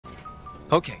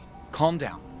Okay, calm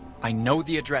down. I know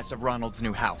the address of Ronald's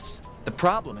new house. The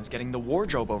problem is getting the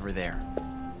wardrobe over there.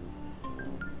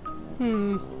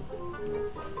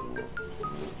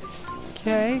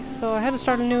 Okay, so I had to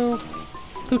start a new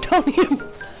plutonium.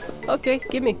 Okay,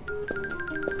 give me.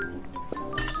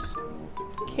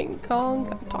 King Kong,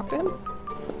 gotta talk to him.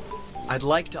 I'd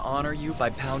like to honor you by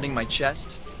pounding my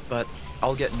chest, but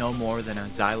I'll get no more than a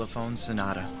xylophone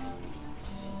sonata.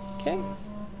 Okay.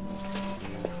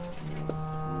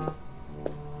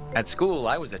 At school,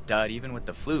 I was a dud even with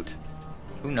the flute.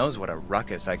 Who knows what a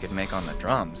ruckus I could make on the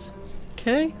drums.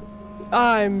 Okay.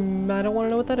 I don't want to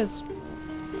know what that is.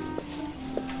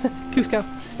 Cusco.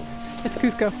 It's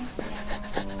Cusco.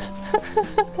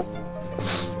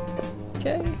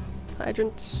 Okay.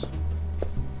 Hydrant.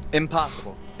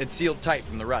 Impossible. It's sealed tight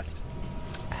from the rust.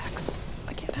 Axe.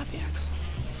 I can't have the axe.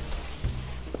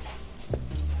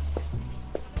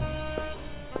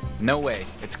 No way.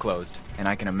 It's closed. And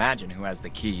I can imagine who has the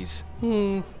keys.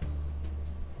 Okay,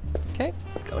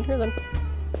 let's go in here then.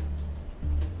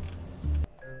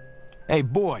 Hey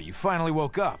boy, you finally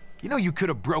woke up. You know you could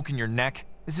have broken your neck.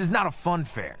 This is not a fun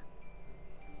fair.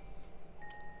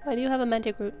 I do have a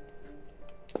magic root.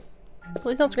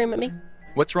 Please don't scream at me.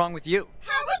 What's wrong with you?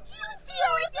 How would you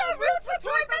feel if your roots were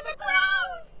torn from the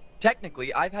ground?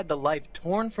 Technically, I've had the life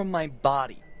torn from my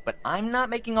body, but I'm not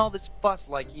making all this fuss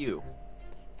like you.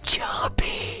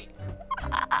 Choppy!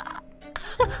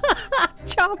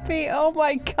 Choppy, oh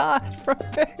my god, from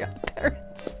Fairy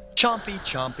Parents. Chompy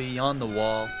chompy on the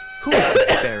wall. Who is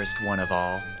the fairest one of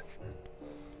all?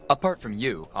 Apart from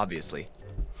you, obviously.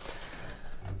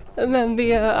 And then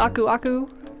the Aku Aku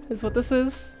is what this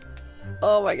is.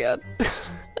 Oh my god.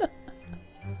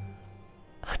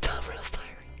 Tom Riddle's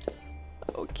diary.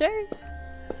 Okay.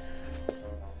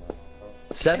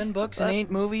 7 books and 8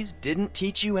 movies didn't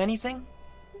teach you anything?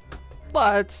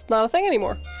 Well, it's not a thing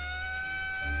anymore.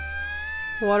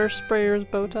 Water sprayer's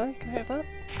bow tie. Can I have that?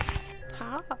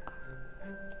 Ha.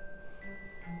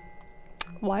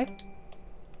 Why?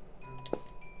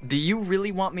 Do you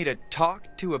really want me to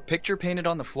talk to a picture painted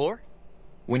on the floor?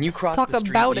 When you cross Talk the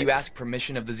street, about do you it. ask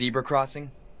permission of the zebra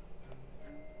crossing?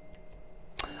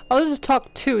 Oh, this is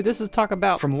talk to. This is talk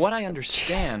about. From what I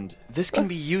understand, this can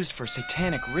be used for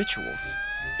satanic rituals,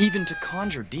 even to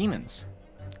conjure demons.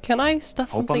 Can I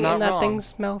stuff Hope I'm something not in that wrong.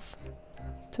 thing's mouth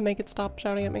to make it stop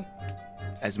shouting at me?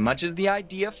 As much as the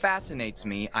idea fascinates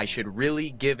me, I should really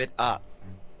give it up.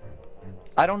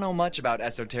 I don't know much about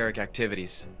esoteric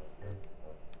activities.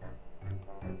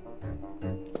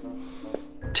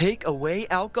 Take away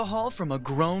alcohol from a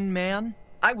grown man?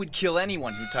 I would kill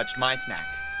anyone who touched my snack.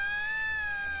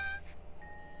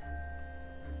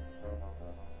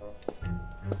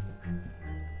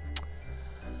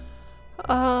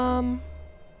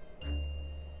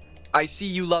 I see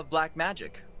you love black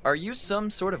magic. Are you some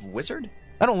sort of wizard?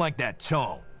 I don't like that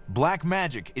tone. Black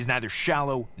magic is neither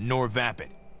shallow nor vapid.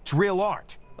 It's real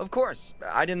art. Of course.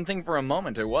 I didn't think for a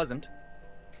moment it wasn't.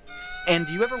 And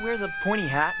do you ever wear the pointy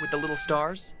hat with the little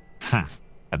stars?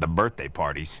 At the birthday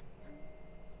parties.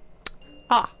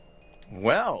 Ah.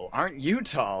 Well, aren't you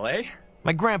tall, eh?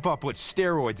 My grandpa put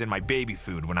steroids in my baby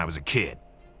food when I was a kid.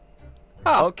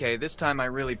 Oh. Okay, this time I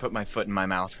really put my foot in my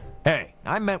mouth. Hey,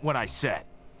 I meant what I said.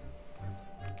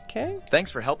 Okay. Thanks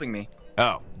for helping me.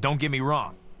 Oh, don't get me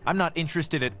wrong. I'm not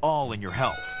interested at all in your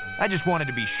health. I just wanted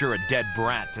to be sure a dead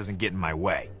brat doesn't get in my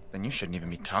way. Then you shouldn't even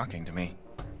be talking to me.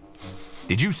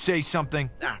 Did you say something?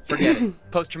 Ah, forget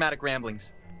it. Post-traumatic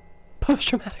ramblings.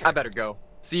 Post-traumatic. I better go.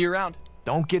 See you around.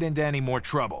 Don't get into any more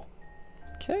trouble.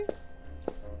 Okay.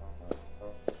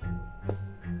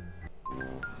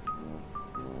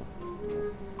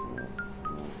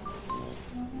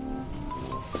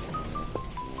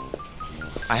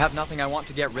 I have nothing I want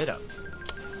to get rid of.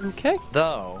 Okay.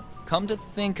 Though, come to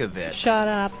think of it... Shut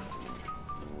up.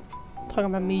 Talking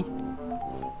about me.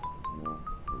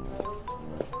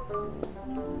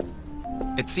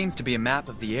 It seems to be a map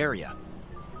of the area.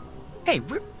 Hey,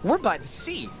 we're by the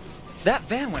sea. That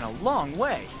van went a long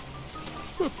way.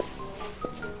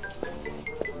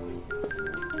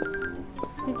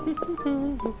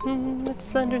 That's a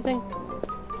slender thing.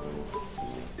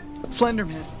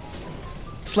 Slenderman.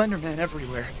 Slenderman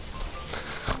everywhere.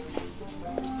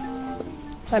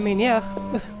 I mean, yeah.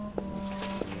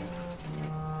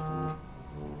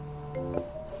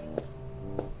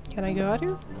 Can I go out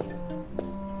here?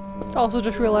 Also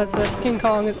just realized that King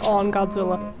Kong is on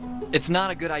Godzilla. It's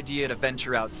not a good idea to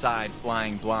venture outside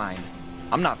flying blind.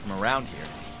 I'm not from around here.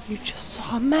 You just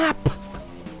saw a map!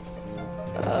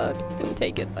 Didn't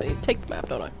take it. I need to take the map,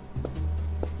 don't I?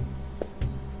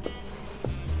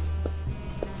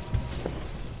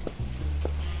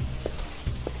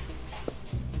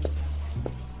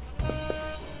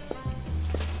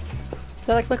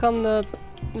 Did I click on the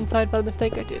inside by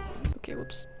mistake? I did. Okay,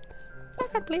 whoops.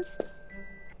 Back up, please.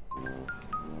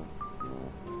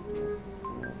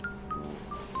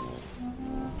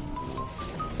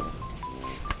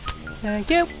 Thank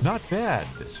you. Not bad,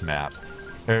 this map.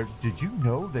 Did you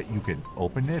know that you can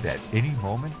open it at any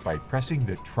moment by pressing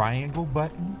the triangle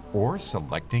button or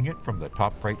selecting it from the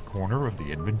top right corner of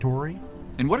the inventory?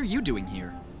 And what are you doing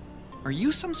here? Are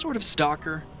you some sort of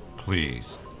stalker?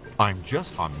 Please, I'm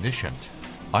just omniscient.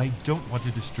 I don't want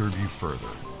to disturb you further.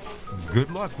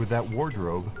 Good luck with that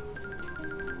wardrobe.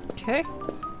 Okay.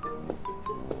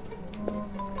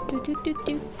 Do do do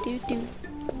do do do.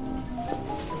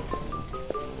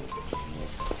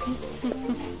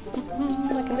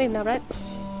 I can leave now, right?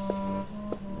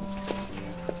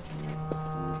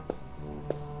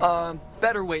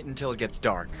 Better wait until it gets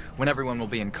dark, when everyone will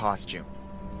be in costume.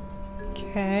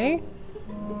 Okay.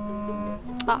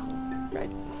 Ah, right.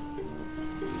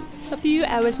 A few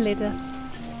hours later.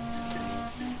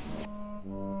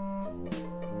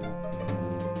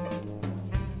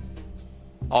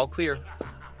 All clear.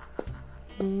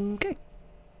 Okay.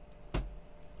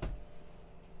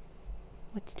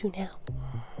 What to do now?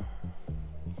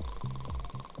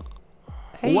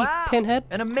 Hey, Wow! Pinhead.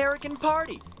 An American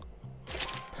party!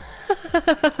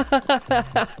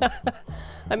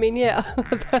 I mean, yeah,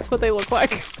 that's what they look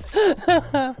like.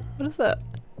 What is that?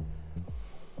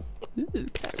 Ooh,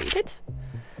 can I read it?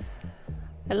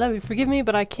 I love you, forgive me,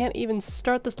 but I can't even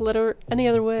start this letter any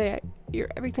other way. You're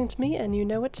everything to me, and you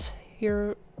know it.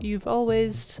 You've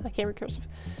always, I can't recursive,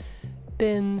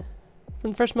 been,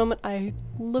 from the first moment I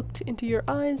looked into your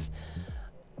eyes,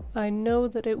 I know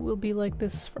that it will be like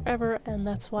this forever, and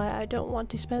that's why I don't want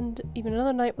to spend even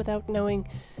another night without knowing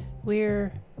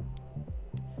we're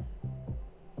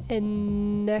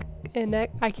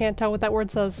I can't tell what that word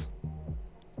says.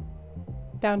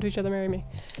 Bound to each other, marry me.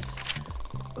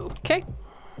 Okay.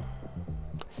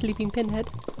 Sleeping Pinhead.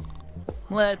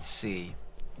 Let's see.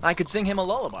 I could sing him a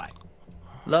lullaby.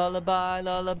 Lullaby,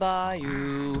 lullaby,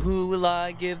 you, who will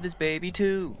I give this baby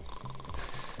to?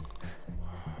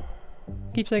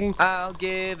 Keep singing. I'll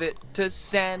give it to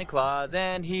Santa Claus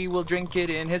and he will drink it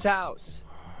in his house.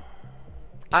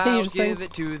 I'll give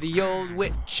it to the old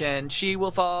witch and she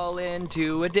will fall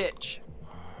into a ditch.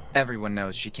 Everyone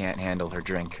knows she can't handle her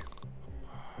drink.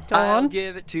 Go I'll on.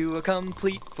 give it to a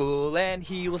complete fool and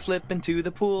he will slip into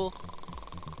the pool.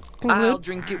 Conclude. I'll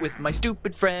drink it with my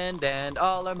stupid friend and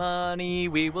all our money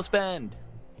we will spend.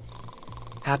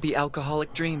 Happy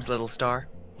alcoholic dreams, little star.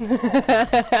 Happy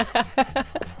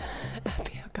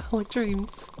alcoholic dreams.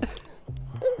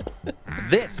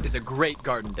 This is a great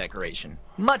garden decoration.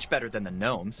 Much better than the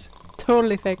gnomes.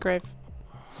 Totally fake grave.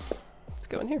 Let's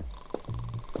go in here.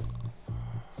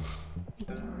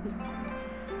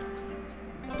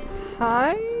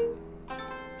 Hi?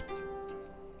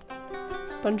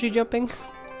 Bungee jumping.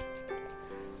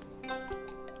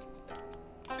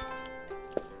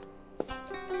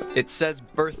 It says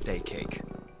birthday cake.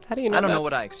 How do you know I don't that? know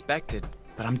what I expected,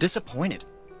 but I'm disappointed.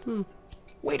 Hmm.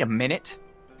 Wait a minute.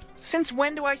 Since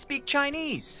when do I speak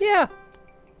Chinese? Yeah.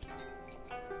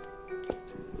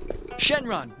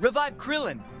 Shenron, revive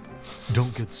Krillin!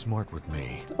 Don't get smart with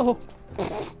me. Oh.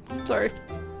 Sorry.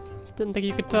 Didn't think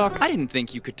you could talk. I didn't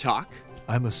think you could talk.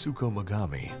 I'm a Suko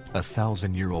Megami, a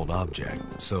 1,000-year-old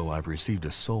object, so I've received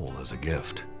a soul as a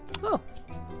gift. Oh.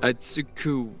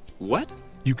 Tsuku... what?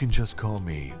 You can just call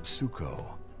me Suko.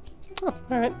 Oh,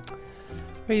 alright.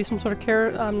 Are you some sort of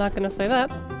carrot? I'm not gonna say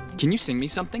that. Can you sing me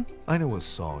something? I know a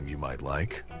song you might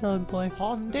like. Oh boy.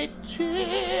 Can't tell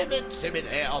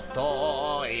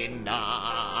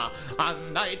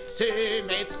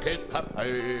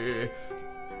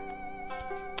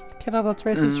if that's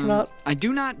racist or not. I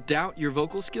do not doubt your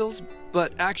vocal skills,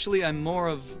 but actually I'm more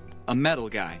of a metal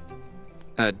guy.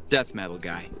 A death metal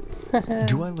guy.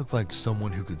 Do I look like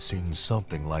someone who could sing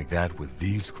something like that with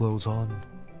these clothes on?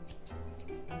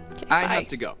 I have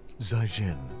to go.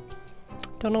 Zaijin.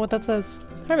 Don't know what that says.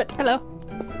 Hermit, hello.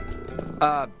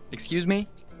 Excuse me?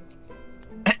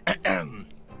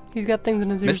 He's got things in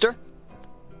his ears. Mister?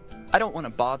 I don't want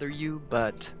to bother you,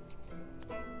 but...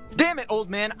 Damn it, old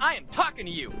man, I am talking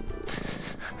to you!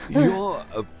 Your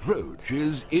approach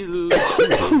is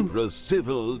ill-suited for a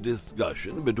civil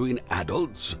discussion between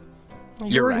adults.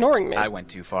 You're right. ignoring me. I went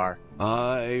too far.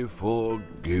 I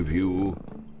forgive you.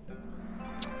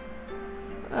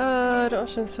 Don't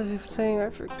saying I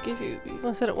forgive you. You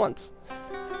only said it once.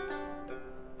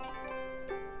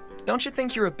 Don't you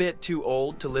think you're a bit too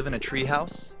old to live in a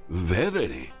treehouse?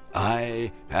 Verily,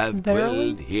 I have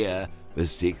Verily? dwelled here for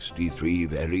 63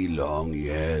 very long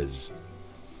years.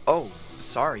 Oh,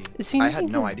 sorry. Is he I had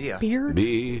eating no his idea. beard?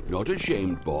 Be not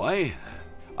ashamed, boy.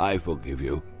 I forgive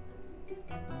you.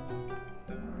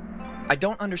 I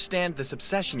don't understand this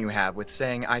obsession you have with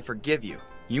saying I forgive you.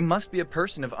 You must be a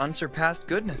person of unsurpassed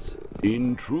goodness.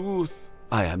 In truth,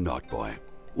 I am not, boy.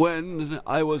 When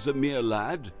I was a mere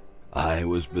lad, I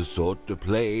was besought to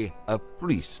play a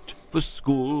priest for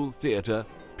school theatre.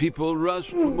 People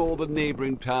rushed from all the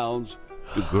neighboring towns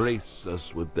to grace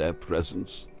us with their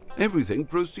presence. Everything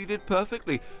proceeded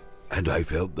perfectly, and I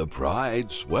felt the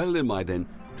pride swell in my then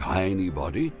tiny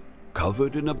body,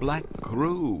 covered in a black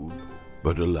robe.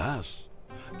 But alas,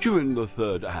 during the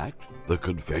third act, the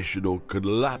confessional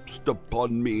collapsed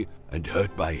upon me and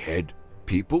hurt my head.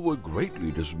 People were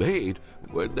greatly dismayed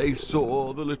when they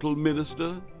saw the little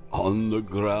minister on the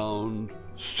ground,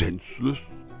 senseless.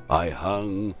 I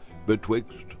hung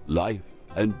betwixt life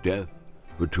and death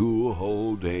for 2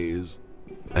 whole days,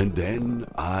 and then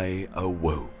I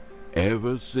awoke.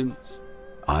 Ever since,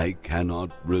 I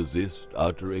cannot resist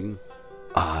uttering,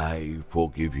 I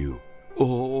forgive you,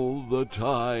 all the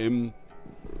time.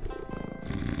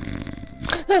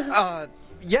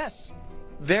 Yes.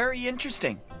 Very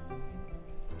interesting.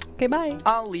 Okay, bye.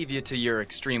 I'll leave you to your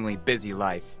extremely busy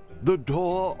life. The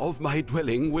door of my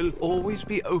dwelling will always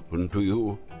be open to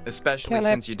you. Especially Can I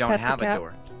since you don't pet the have a cat?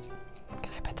 door.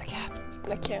 Can I pet the cat?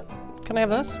 I can't. Can I have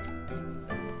this?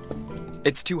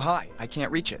 It's too high. I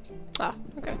can't reach it. Ah,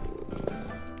 okay.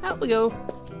 Out we go.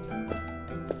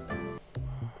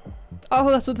 Oh,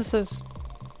 that's what this is.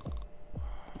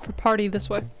 For party this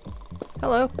way.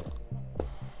 Hello.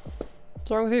 What's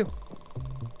wrong with you?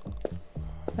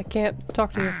 I can't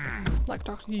talk to you. I'd like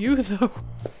to talk to you though.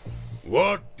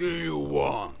 What do you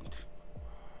want?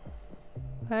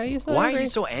 Why are you so Why angry? are you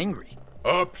so angry?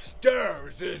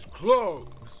 Upstairs is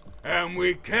closed, and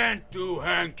we can't do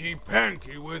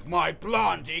hanky-panky with my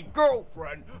blondie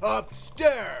girlfriend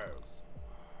upstairs.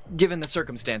 Given the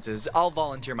circumstances, I'll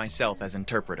volunteer myself as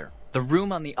interpreter. The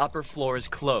room on the upper floor is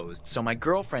closed, so my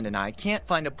girlfriend and I can't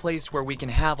find a place where we can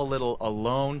have a little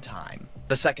alone time.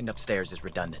 The second upstairs is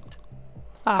redundant.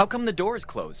 Ah. How come the door is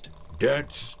closed?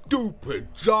 That stupid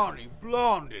Johnny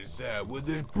Blonde is there with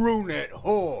his brunette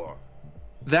whore.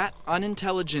 That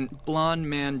unintelligent blonde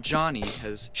man Johnny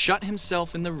has shut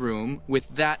himself in the room with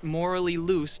that morally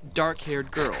loose,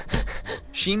 dark-haired girl.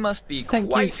 She must be Thank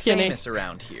you, quite Skinny. famous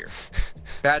around here.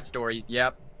 Bad story,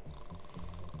 yep.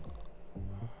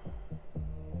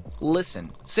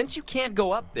 Listen, since you can't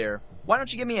go up there, why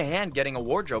don't you give me a hand getting a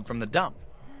wardrobe from the dump?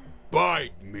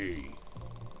 Bite me.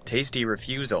 Tasty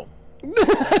refusal.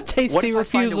 Tasty What if I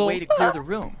find a refusal. way to clear the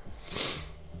room?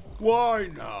 Why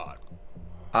not?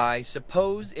 I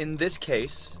suppose in this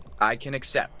case, I can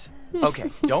accept. Okay,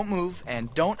 don't move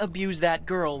and don't abuse that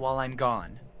girl while I'm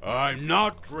gone. I'm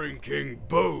not drinking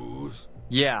booze.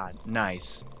 Yeah,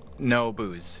 nice. No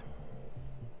booze.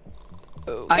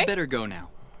 Okay. I better go now.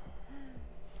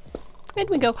 And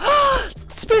we go,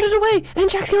 Spirited Away and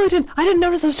Jack Skellington. I didn't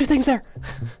notice those two things there.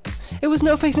 It was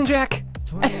No Face and Jack.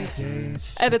 28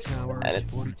 days, And 6 it's- hours, and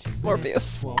it's 42 minutes,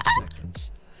 Morpheus. 12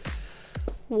 seconds.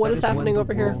 What That is when happening the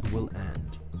over here? world will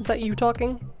end. Is that you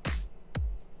talking?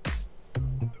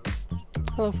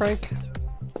 Hello, Frank.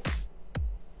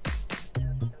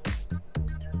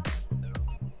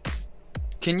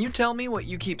 Can you tell me what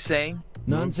you keep saying?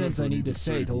 Nonsense I need to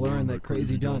say to learn that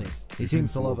crazy Johnny. He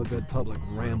seems to love a good public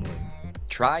rambling.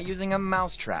 Try using a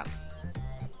mousetrap.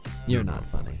 You're not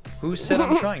funny. Who said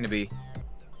I'm trying to be?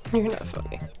 You're not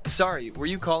funny. Sorry, were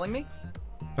you calling me?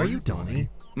 Are you Donnie?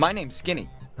 My name's Skinny.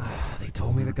 They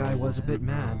told me the guy was a bit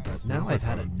mad, but now I've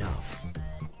had enough.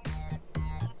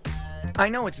 I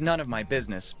know it's none of my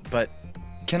business, but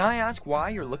can I ask why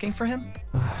you're looking for him?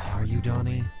 Are you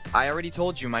Donnie? I already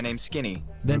told you my name's Skinny.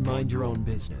 Then mind your own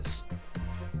business.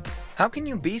 How can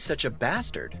you be such a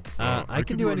bastard? I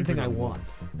can do anything I want,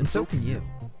 and so can you.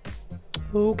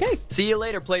 Okay. See you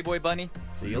later, Playboy Bunny.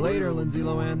 See you later, Lindsay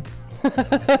Lohan.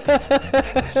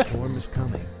 The storm is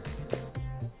coming.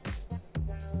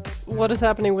 What is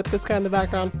happening with this guy in the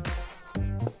background?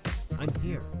 I'm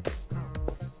here.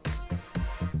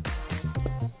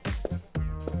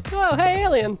 Oh, hey,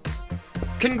 alien.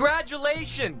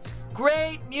 Congratulations!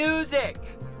 Great music!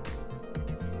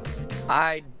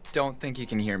 I don't think you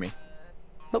can hear me.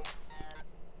 Nope.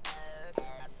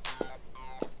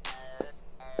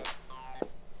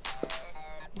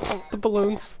 Oh, the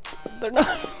balloons. They're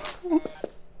not balloons.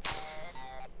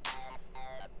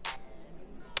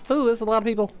 Ooh, there's a lot of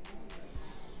people.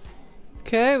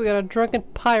 Okay, we got a drunken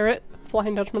pirate,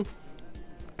 Flying Dutchman,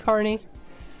 Carney,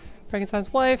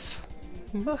 Frankenstein's wife.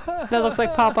 That looks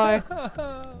like Popeye.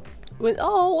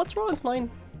 Oh, what's wrong, Flying?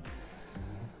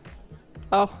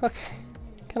 Oh, okay.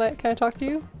 Can I talk to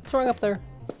you? What's wrong up there?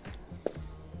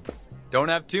 Don't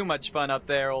have too much fun up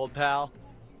there, old pal.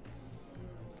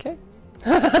 Okay.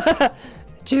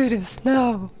 Judas,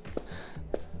 no.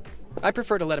 I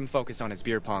prefer to let him focus on his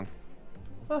beer pong.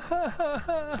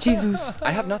 Jesus.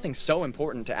 I have nothing so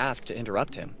important to ask to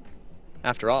interrupt him.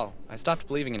 After all, I stopped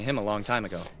believing in him a long time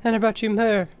ago. And about you,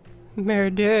 Murder.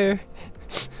 I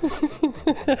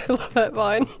love that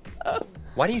line.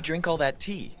 Why do you drink all that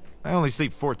tea? I only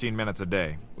sleep 14 minutes a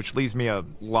day, which leaves me a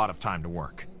lot of time to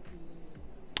work.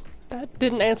 That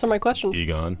didn't answer my question.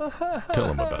 Egon, tell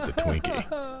him about the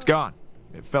Twinkie. It's gone.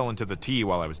 It fell into the tea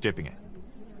while I was dipping it.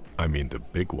 I mean the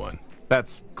big one.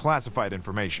 That's classified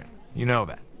information. You know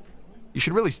that. You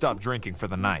should really stop drinking for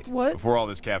the night. What? Before all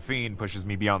this caffeine pushes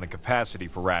me beyond the capacity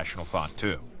for rational thought,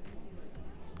 too.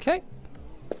 Okay.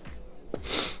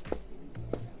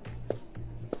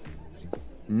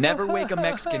 Never wake a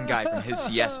Mexican guy from his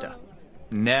siesta.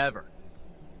 Never.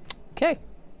 Okay.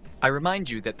 I remind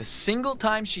you that the single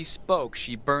time she spoke,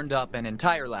 she burned up an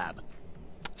entire lab.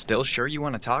 Still sure you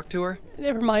want to talk to her?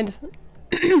 Never mind.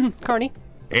 Carney.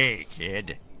 Hey,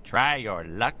 kid. Try your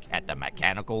luck at the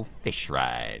mechanical fish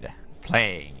ride.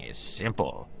 Playing is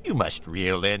simple. You must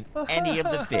reel in any of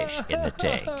the fish in the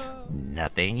tank.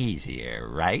 Nothing easier,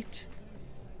 right?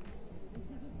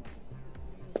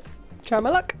 Try my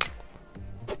luck.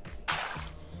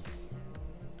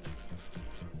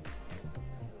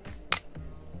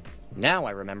 Now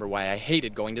I remember why I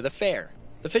hated going to the fair.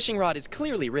 The fishing rod is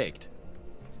clearly rigged.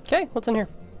 Okay, what's in here?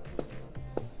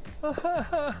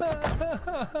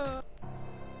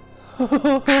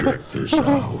 Check this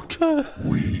out.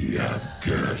 We have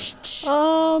guests.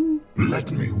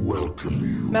 Let me welcome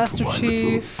you Master to my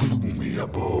Chief. little gloomy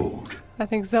abode. I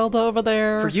think Zelda over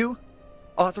there. For you,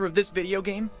 author of this video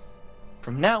game,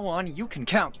 from now on you can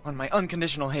count on my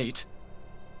unconditional hate.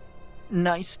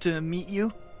 Nice to meet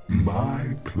you.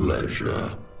 My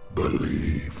pleasure,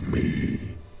 believe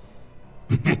me.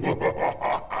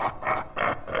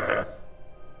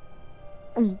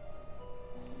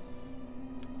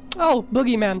 Oh,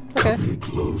 Boogeyman. Okay. Come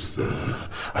closer.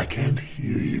 I can't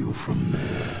hear you from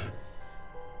there.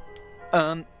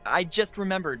 I just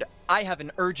remembered. I have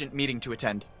an urgent meeting to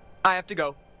attend. I have to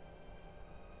go.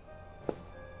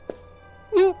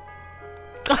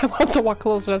 I want to walk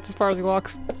closer. That's as far as he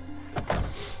walks.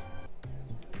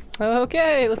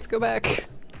 Okay, let's go back.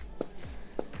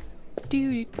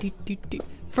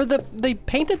 For they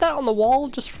painted that on the wall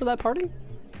just for that party?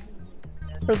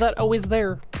 Or is that always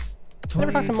there?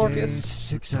 Never talked to Morpheus. Days,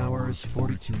 6 hours,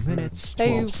 42 minutes, 12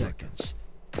 Hey. seconds.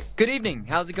 Good evening.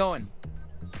 How's it going?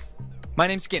 My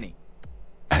name's Skinny.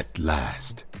 At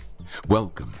last.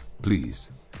 Welcome.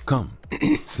 Please, come.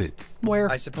 Sit.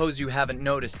 Where? I suppose you haven't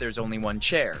noticed there's only one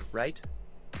chair, right?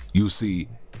 You see,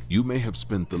 you may have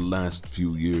spent the last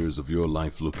few years of your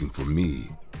life looking for me,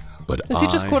 but Has he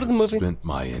just quoted the movie? spent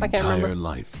my I can't remember. entire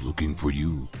life looking for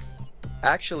you.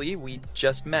 Actually, we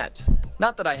just met.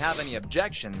 Not that I have any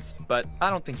objections, but I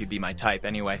don't think you'd be my type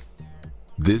anyway.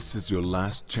 This is your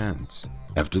last chance.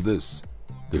 After this,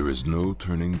 there is no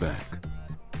turning back.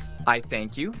 I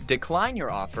thank you, decline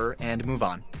your offer, and move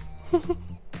on.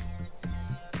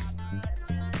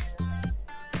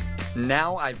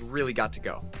 Now I've really got to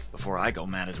go, before I go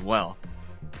mad as well.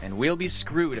 And we'll be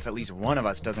screwed if at least one of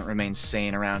us doesn't remain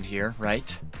sane around here,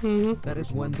 right? Mm-hmm. That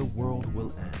is when the world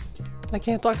will end. I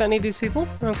can't talk to any of these people?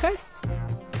 Okay.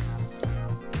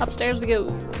 Upstairs we go.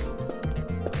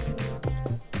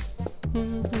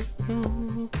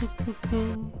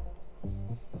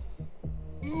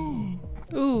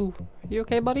 Ooh, you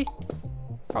okay, buddy?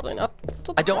 Probably not.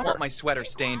 I don't want my sweater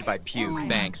stained by puke,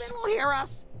 thanks. Will hear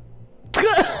us.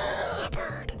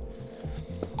 Bird.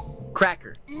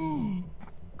 Cracker.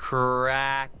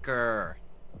 Cracker.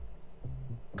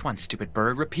 Come on, stupid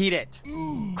bird, repeat it.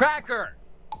 Cracker!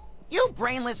 You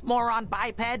brainless moron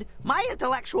biped. My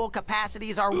intellectual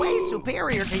capacities are way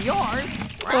superior to yours.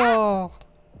 Oh.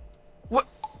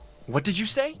 What did you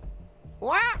say?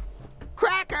 What?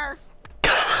 Cracker!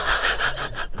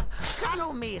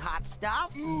 Cuddle me, hot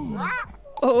stuff.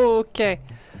 Okay.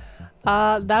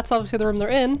 That's obviously the room they're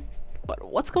in. But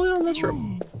what's going on in this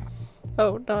room?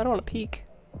 Oh, no, I don't want to peek.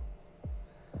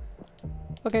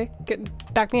 Okay,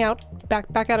 back me out.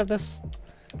 Back out of this.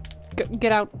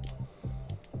 Get out.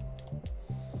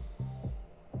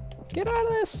 Get out of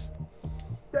this.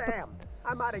 Damn,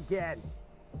 I'm out again.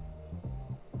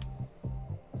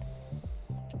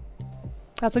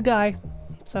 That's a guy.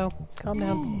 So, calm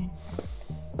down.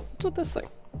 What's with this thing?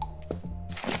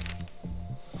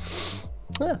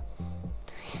 Ah.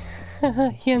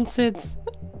 Yen Sids.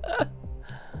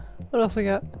 What else we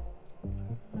got?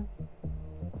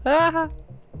 Ah!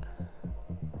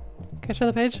 Can I show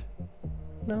the page?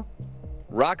 No.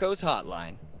 Rocco's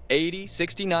Hotline,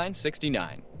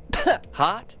 806969.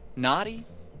 Hot, naughty,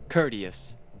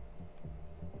 courteous.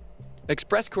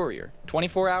 Express Courier,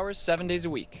 24 hours, 7 days a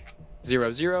week.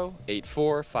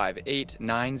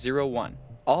 0084588901.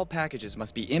 All packages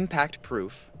must be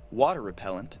impact-proof, water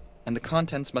repellent, and the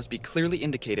contents must be clearly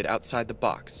indicated outside the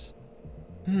box.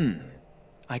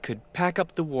 I could pack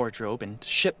up the wardrobe and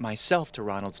ship myself to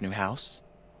Ronald's new house.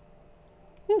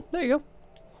 There you go.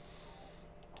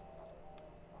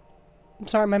 I'm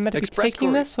sorry, am I meant to be Express taking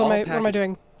Courier, this? Or what am I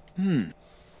doing? Hmm.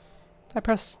 I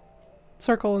press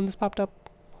circle and this popped up.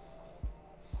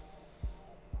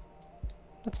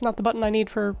 That's not the button I need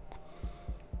for...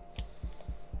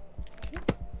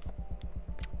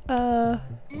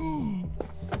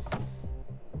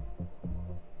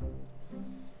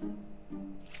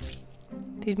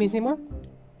 Feed me some more?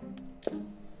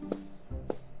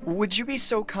 Would you be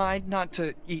so kind not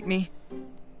to eat me?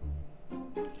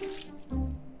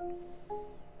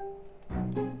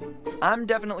 I'm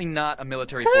definitely not a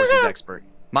military forces expert.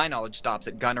 My knowledge stops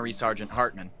at Gunnery Sergeant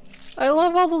Hartman. I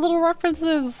love all the little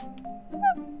references!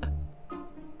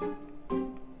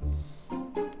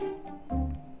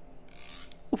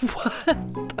 What the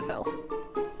hell?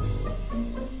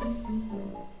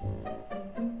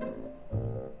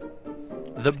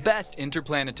 The best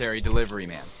interplanetary delivery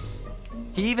man.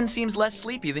 He even seems less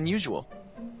sleepy than usual.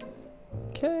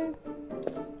 Okay.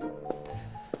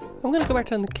 I'm gonna go back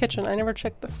to the kitchen. I never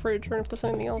checked the fridge or if there's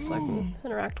anything else I can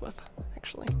interact with,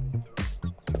 actually.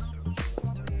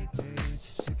 28 days,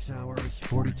 6 hours,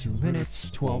 42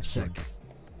 minutes, 12 seconds.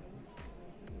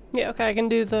 Yeah, okay, I can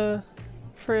do the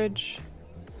fridge.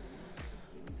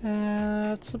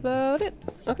 That's about it.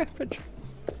 Okay, fridge.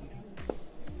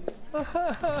 Oh,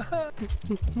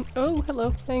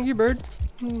 hello. Thank you, bird.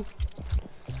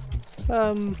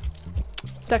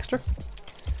 Dexter.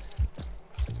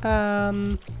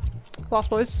 Lost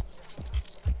Boys.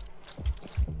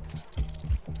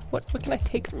 What can I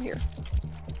take from here?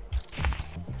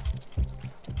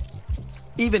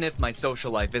 Even if my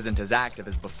social life isn't as active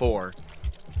as before.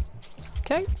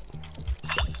 Okay.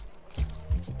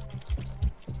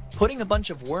 Putting a bunch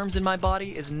of worms in my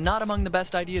body is not among the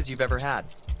best ideas you've ever had.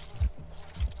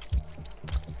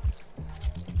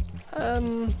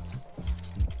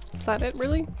 Is that it,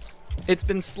 really? It's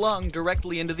been slung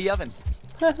directly into the oven.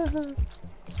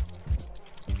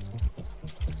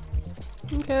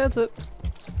 Okay, that's it.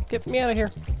 Get me out of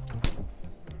here.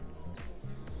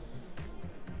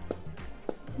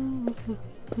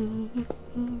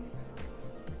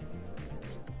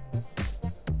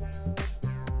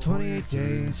 28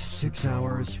 days, 6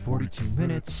 hours, 42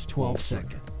 minutes, 12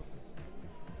 seconds.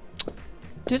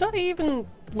 Did I even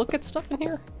look at stuff in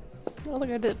here? I don't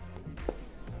think I did.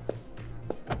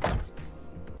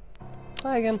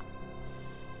 Hi again.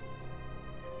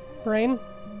 Brain?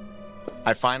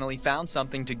 I finally found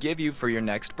something to give you for your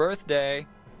next birthday.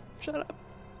 Shut up.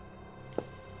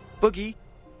 Boogie,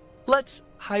 let's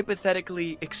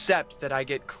hypothetically accept that I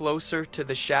get closer to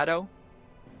the shadow.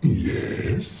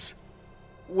 Yes?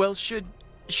 Well, should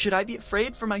I be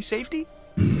afraid for my safety?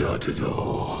 Not at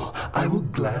all. I will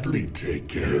gladly take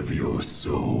care of your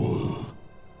soul.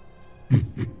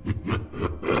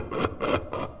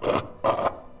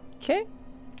 Okay.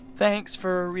 Thanks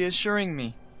for reassuring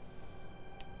me.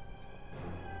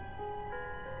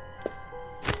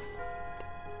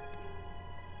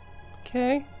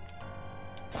 Okay.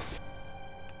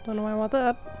 Don't know why I want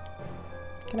that.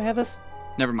 Can I have this?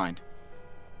 Never mind.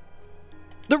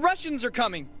 The Russians are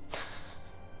coming!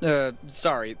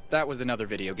 Sorry, that was another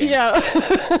video game. Yeah.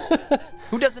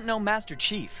 Who doesn't know Master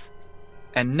Chief?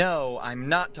 And no, I'm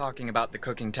not talking about the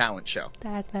cooking talent show.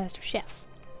 That's Master Chef.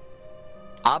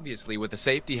 Obviously, with a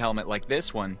safety helmet like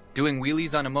this one, doing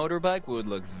wheelies on a motorbike would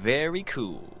look very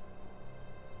cool.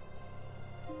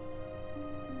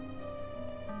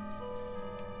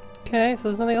 Okay, so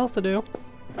there's nothing else to do.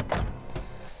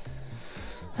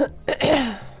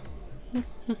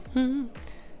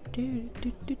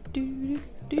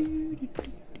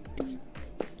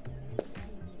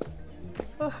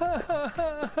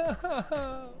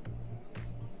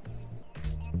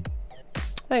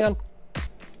 Hang on.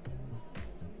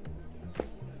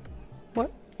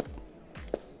 What?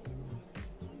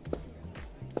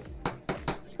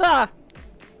 Ah!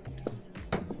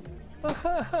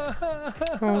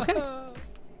 Okay.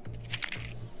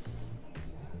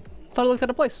 Thought I looked at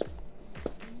a place.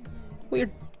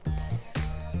 Weird.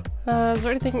 Is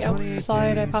there anything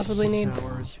outside I possibly need? 6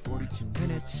 hours, 42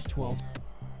 minutes, 12.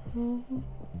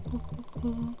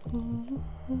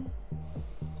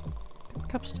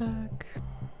 Cup stack.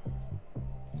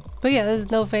 But yeah, there's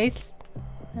no face.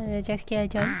 Just get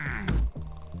done.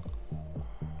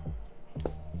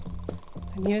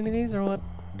 I need any of these or what?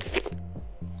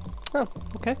 Oh,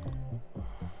 okay.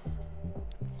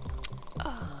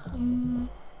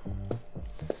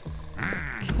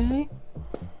 Okay.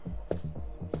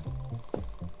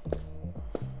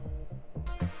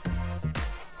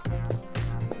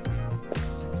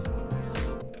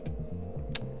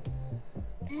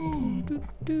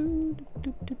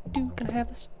 Can I have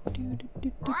this?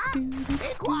 Be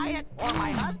quiet, or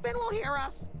my husband will hear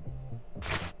us.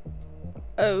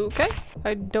 Okay.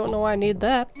 I don't know why I need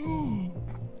that.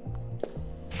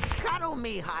 Cuddle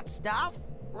me, hot stuff.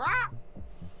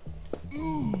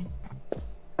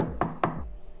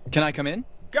 Can I come in?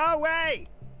 Go away!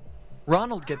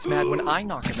 Ronald gets mad when I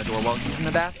knock on the door while he's in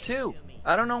the bath too.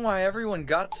 I don't know why everyone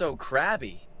got so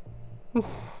crabby.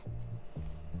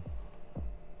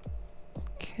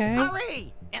 Okay.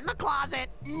 Hurry! In the closet!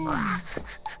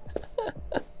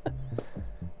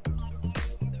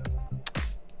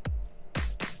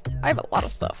 I have a lot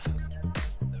of stuff.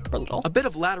 Brundle. A bit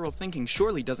of lateral thinking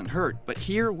surely doesn't hurt, but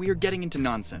here we're getting into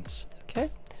nonsense. Okay.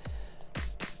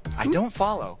 I don't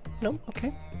follow. No,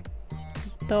 okay.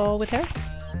 Doll with hair.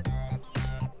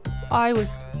 I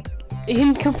was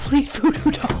incomplete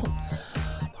voodoo doll.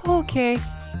 Okay.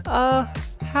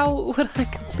 How would I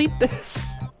complete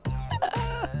this?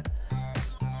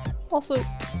 Also,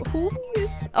 who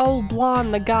is... Oh,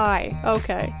 Blonde, the guy.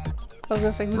 Okay. I was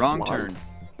gonna say, who's Wrong blonde? turn.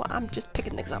 Well, I'm just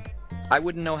picking things up. I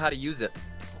wouldn't know how to use it.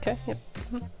 Okay, yep.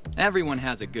 Everyone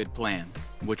has a good plan,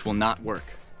 which will not work.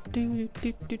 Do,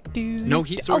 do, do, do, No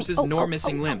heat sources nor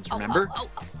missing limbs, remember?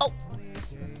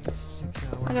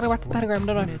 I gotta watch the pentagram,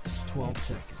 don't I? It's 12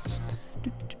 seconds.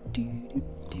 Do, do, do,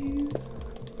 do.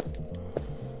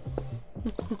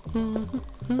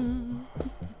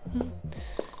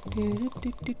 Do,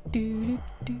 do, do, do,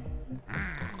 do.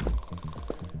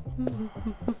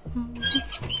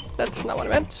 That's not what I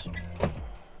meant.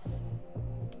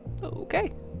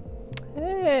 Okay.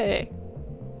 Hey.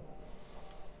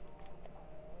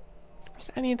 Press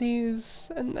any of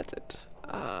these, and that's it.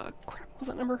 Crap, what was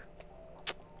that number?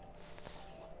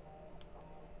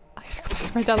 I gotta go back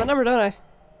and write down that number, don't I?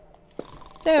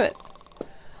 Damn it.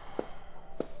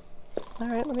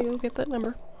 Alright, let me go get that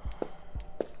number.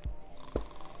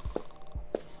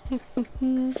 Do,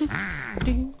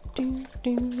 do, do,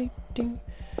 do, do,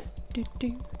 do, do,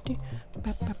 do.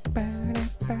 Ba, ba, ba, da,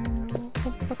 ba, ba,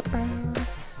 ba, ba.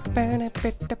 Ba, da, ba,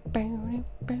 da, ba, da,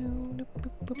 ba, da, ba,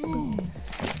 ba, ba.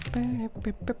 Ba, da,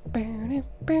 ba, ba, ba, da,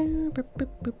 ba, ba, ba,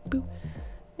 ba, ba.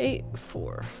 8,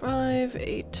 4, 5,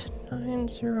 8, 9,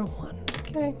 0, 1.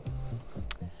 Okay.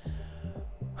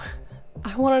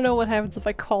 I want to know what happens if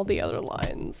I call the other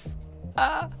lines.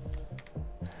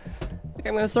 Okay,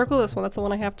 I'm gonna circle this one. That's the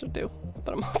one I have to do.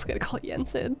 But I'm also gonna call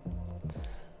Jensen.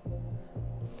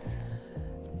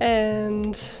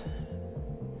 And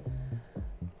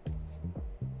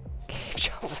Cave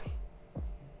Johnson.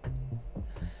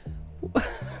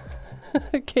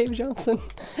 Cave Johnson.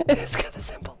 It's got the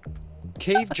symbol.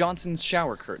 Cave Johnson's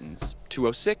shower curtains.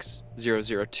 206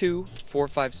 002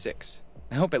 456.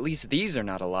 I hope at least these are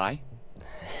not a lie.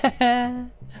 I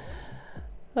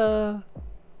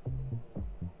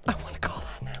want to call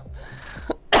that now.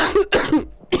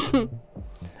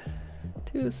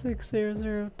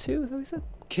 26002, is that what we said?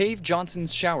 Cave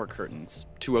Johnson's shower curtains.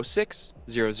 206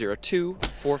 002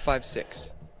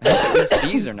 456. I hope at least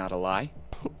these are not a lie.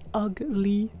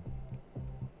 Ugly.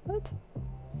 What?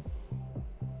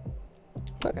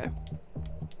 Okay.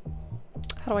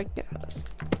 How do I get out of this?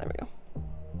 There we go.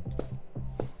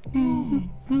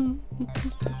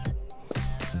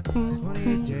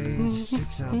 28 days,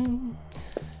 6 hours.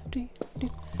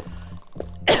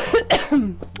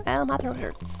 Oh, my throat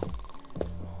hurts.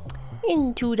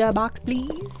 Into the box,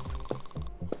 please.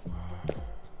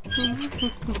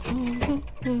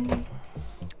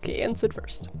 Okay, and Sid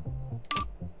first.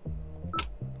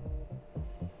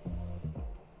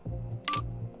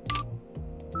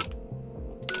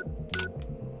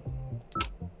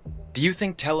 Do you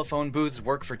think telephone booths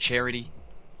work for charity?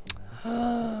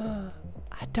 I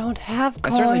don't have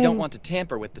coin. I certainly don't want to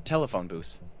tamper with the telephone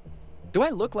booth. Do I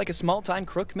look like a small-time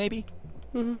crook, maybe?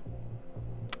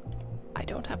 I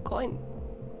don't have coin.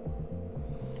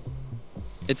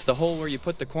 It's the hole where you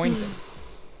put the coins in.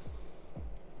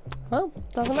 Well,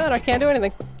 doesn't matter. I can't do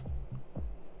anything.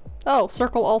 Oh,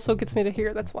 circle also gets me to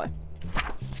here. That's why.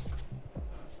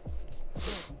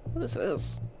 What is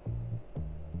this?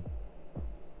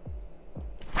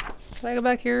 Can I go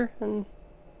back here and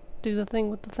do the thing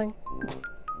with the thing?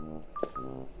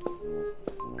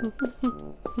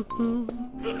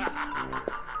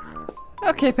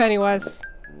 Okay, Pennywise.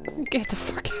 Get the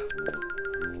fuck out.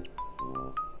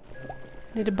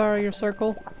 Need to borrow your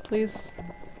circle, please.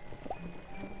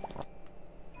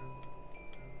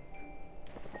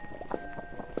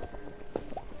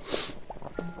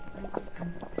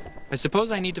 I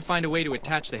suppose I need to find a way to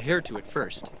attach the hair to it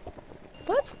first.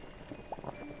 What?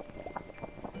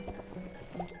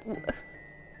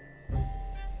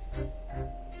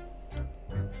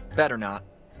 Better not.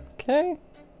 Okay.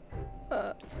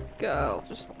 Go.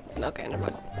 Just okay, never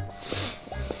mind.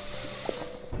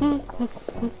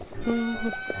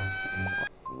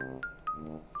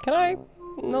 Can I?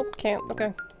 Nope, can't.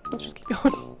 Okay, let's just keep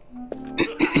going.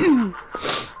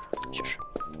 Shush.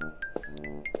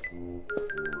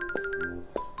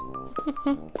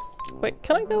 Wait,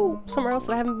 can I go somewhere else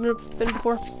that I haven't been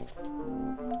before?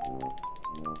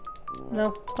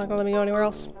 No, it's not gonna let me go anywhere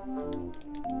else.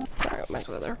 Alright, might as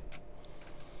well go there.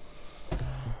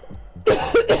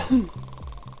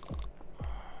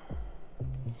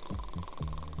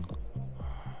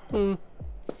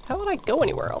 How would I go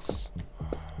anywhere else?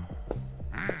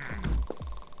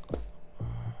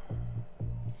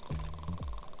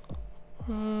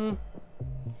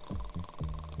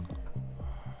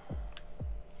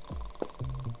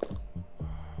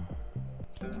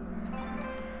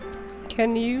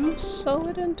 Can you sew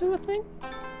it into a thing?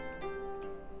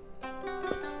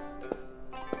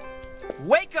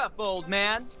 Wake up, old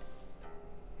man!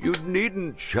 You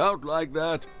needn't shout like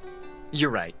that.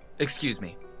 You're right. Excuse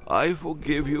me. I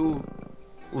forgive you.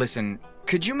 Listen,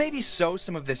 could you maybe sew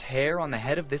some of this hair on the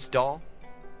head of this doll?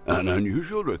 An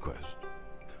unusual request.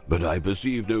 But I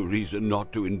perceive no reason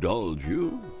not to indulge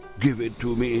you. Give it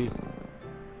to me.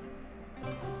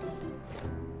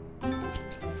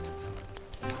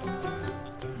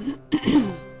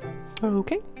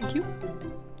 Okay, thank you.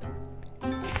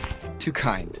 Too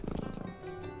kind.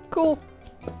 Cool.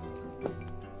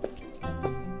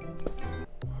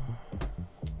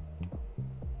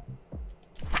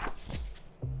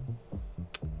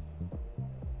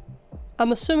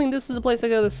 I'm assuming this is the place I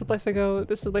go, this is the place I go,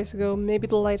 this is the place I go, maybe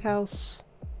the lighthouse,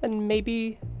 and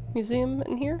maybe museum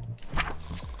in here? I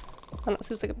don't know, it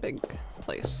seems like a big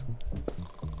place.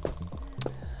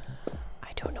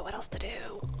 I don't know what else to do.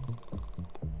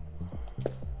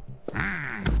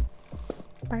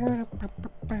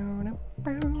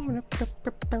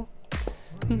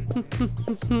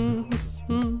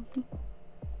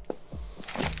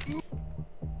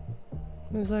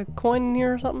 There's a coin in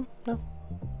here or something? No?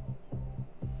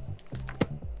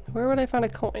 Where would I find a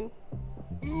coin?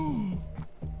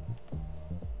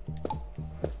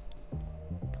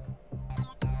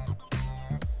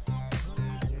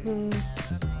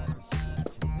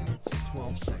 It's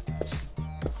 12 seconds.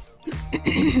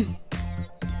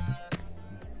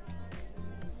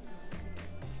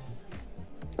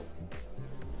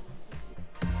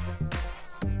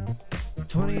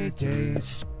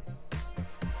 Days.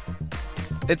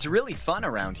 It's really fun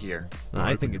around here.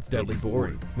 I think it's deadly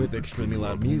boring, with extremely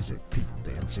loud music, people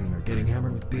dancing or getting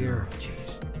hammered with beer.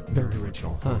 Jeez, very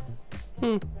original, huh?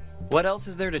 What else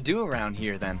is there to do around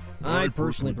here, then? I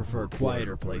personally prefer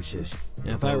quieter places.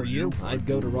 If I were you, I'd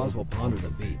go to Roswell Pond or the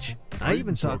beach. I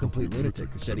even saw a complete lunatic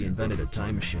who said he invented a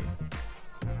time machine.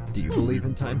 Do you believe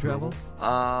in time travel?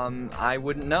 I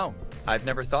wouldn't know. I've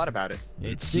never thought about it.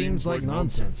 It seems like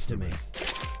nonsense to me.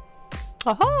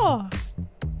 Aha!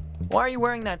 Why are you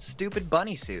wearing that stupid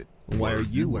bunny suit? Why are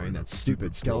you wearing that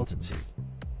stupid skeleton suit?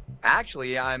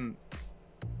 Actually, I'm...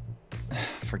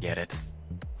 Forget it.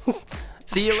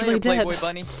 See you later, Playboy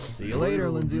Bunny. See you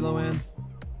later, Lindsay Lohan.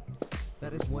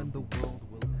 That is when the world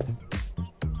will end.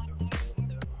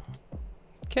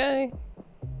 Okay.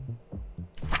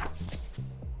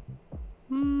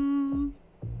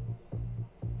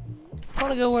 I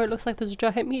wanna go where it looks like there's a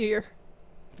giant meteor.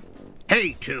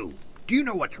 Hey, two. Do you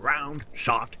know what's round,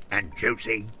 soft, and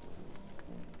juicy?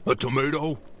 A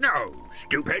tomato? No,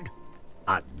 stupid.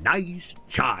 A nice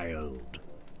child.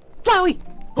 Flowey!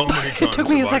 How many times took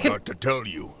me a have I second. got to tell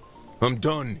you? I'm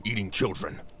done eating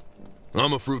children.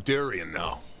 I'm a fruitarian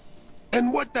now.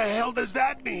 And what the hell does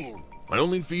that mean? I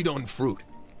only feed on fruit,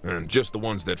 and just the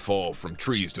ones that fall from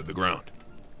trees to the ground.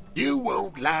 You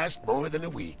won't last more than a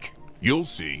week. You'll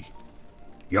see.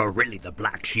 You're really the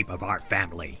black sheep of our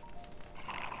family.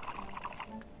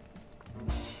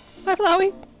 Hi,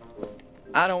 Flowey.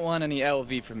 I don't want any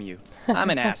LV from you.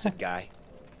 I'm an acid guy.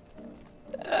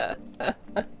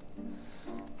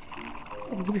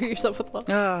 You hear yourself with love.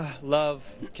 Ah, love,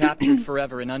 captured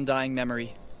forever in undying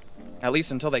memory. At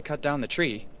least until they cut down the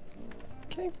tree.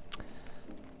 Okay.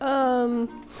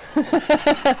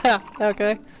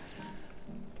 Okay.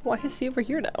 Why is he over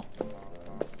here now?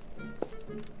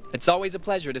 It's always a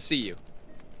pleasure to see you.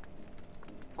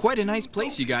 Quite a nice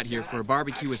place you got here for a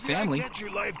barbecue with family. I get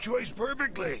your life choice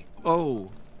perfectly.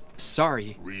 Oh,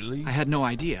 sorry. Really? I had no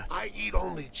idea. I eat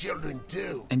only children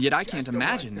too. And yet I can't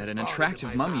imagine that an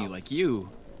attractive mummy like you...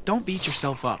 Don't beat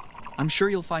yourself up. I'm sure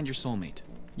you'll find your soulmate.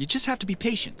 You just have to be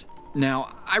patient.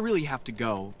 Now, I really have to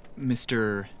go,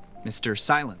 Mr.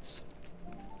 Silence.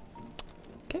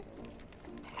 Okay.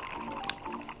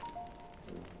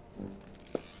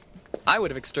 I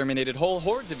would have exterminated whole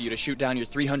hordes of you to shoot down your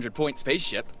 300-point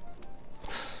spaceship.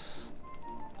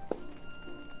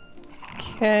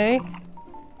 Okay.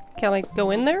 Can I go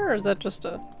in there, or is that just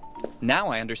a... Now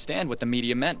I understand what the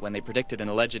media meant when they predicted an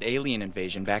alleged alien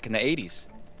invasion back in the 80s.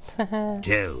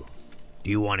 Do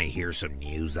you want to hear some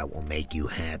news that will make you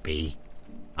happy?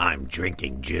 I'm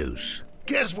drinking juice.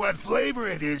 Guess what flavor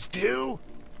it is, too?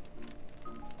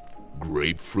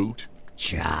 Grapefruit?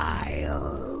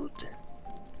 Child.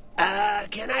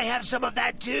 Can I have some of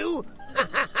that, too?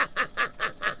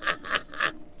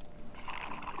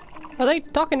 Are they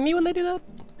talking to me when they do that?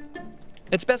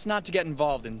 It's best not to get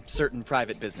involved in certain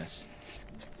private business.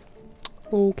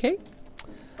 Okay.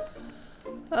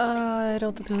 I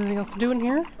don't think there's anything else to do in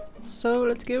here. So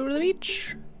let's go to the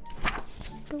beach.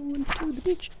 Going to the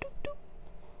beach. Doo, doo.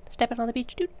 Stepping on the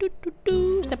beach. Doo, doo, doo,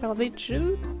 doo. Stepping on the beach.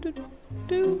 Doo, doo,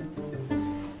 doo.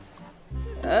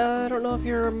 I don't know if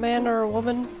you're a man or a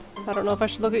woman. I don't know if I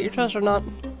should look at your chest or not.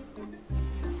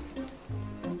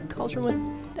 Cauldron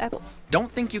with apples.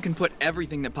 Don't think you can put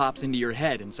everything that pops into your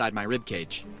head inside my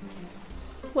ribcage.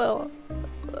 Well,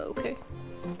 okay.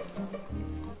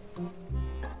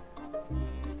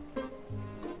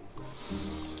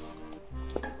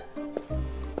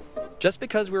 Just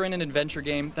because we're in an adventure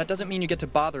game, that doesn't mean you get to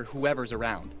bother whoever's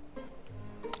around.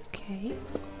 Okay.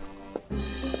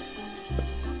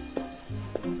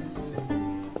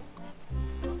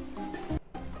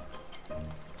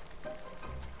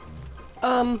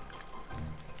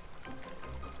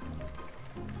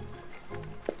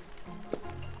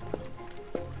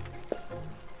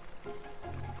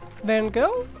 Van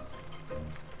Gogh?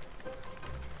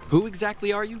 Who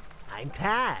exactly are you? I'm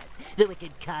Pat, the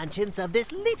wicked conscience of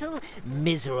this little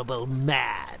miserable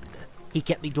man. He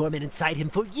kept me dormant inside him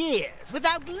for years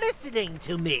without listening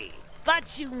to me.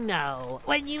 But you know,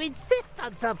 when you insist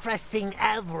on suppressing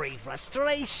every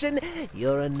frustration,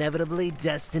 you're inevitably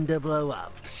destined to blow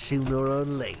up sooner or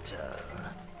later.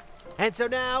 And so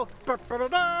now,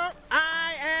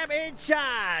 I am in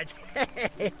charge.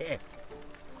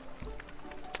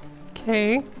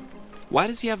 Okay. Why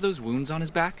does he have those wounds on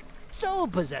his back? Soul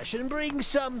possession brings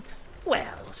some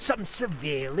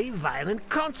severely violent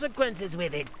consequences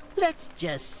with it. Let's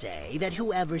just say that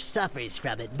whoever suffers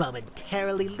from it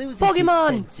momentarily loses his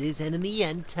senses and in the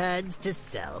end turns to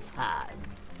self-harm.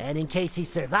 And in case he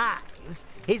survives,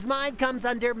 his mind comes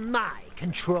under my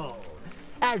control,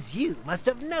 as you must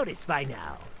have noticed by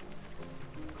now.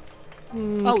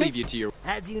 I'll leave you to your...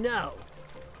 As you know.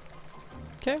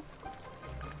 Okay.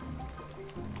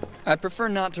 I'd prefer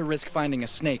not to risk finding a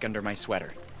snake under my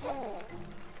sweater.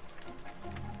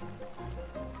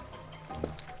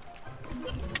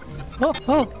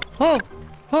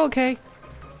 Okay.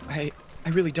 I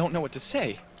really don't know what to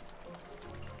say.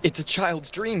 It's a child's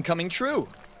dream coming true.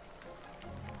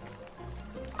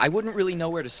 I wouldn't really know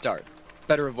where to start.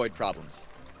 Better avoid problems.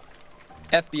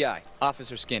 FBI,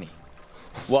 Officer Skinny.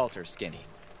 Walter Skinny.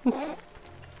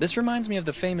 This reminds me of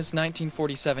the famous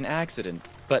 1947 accident,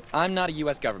 but I'm not a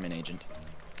U.S. government agent.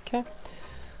 Okay.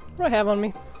 What do I have on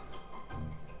me?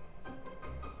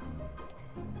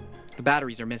 The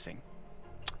batteries are missing.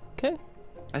 Okay.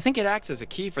 I think it acts as a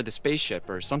key for the spaceship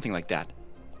or something like that.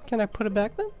 Can I put it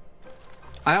back then?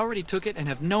 I already took it and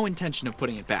have no intention of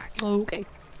putting it back. Okay.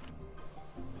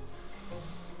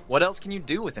 What else can you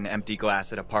do with an empty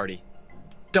glass at a party?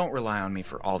 Don't rely on me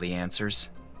for all the answers.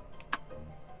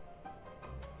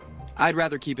 I'd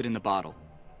rather keep it in the bottle.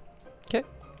 Okay.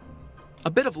 A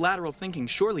bit of lateral thinking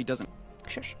surely doesn't...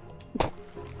 Shush.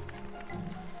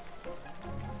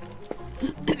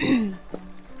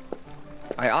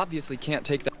 I obviously can't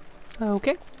take that...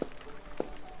 Okay.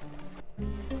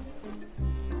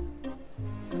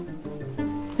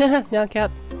 Yeah,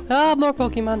 cat. Ah, more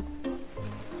Pokemon.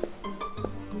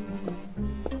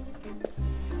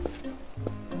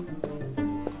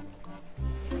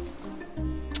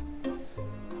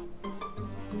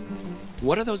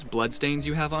 What are those bloodstains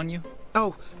you have on you?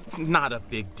 Oh, not a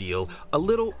big deal. A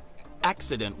little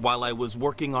accident while I was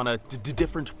working on a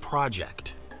different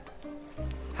project.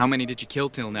 How many did you kill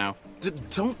till now?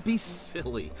 Don't be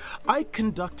silly. I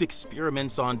conduct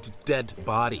experiments on dead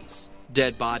bodies.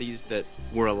 Dead bodies that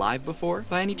were alive before,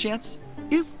 by any chance?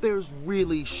 If there's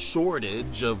really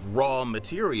shortage of raw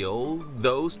material,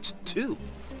 those too.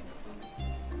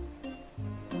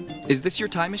 Is this your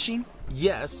time machine?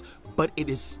 Yes, but it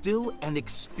is still an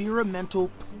experimental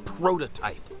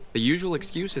prototype. The usual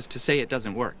excuse is to say it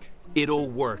doesn't work. It'll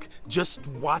work. Just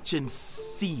watch and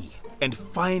see. And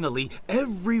finally,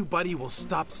 everybody will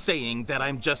stop saying that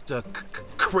I'm just a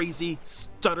crazy,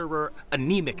 stutterer,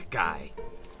 anemic guy.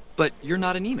 But you're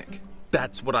not anemic.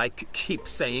 That's what I keep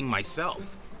saying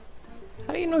myself.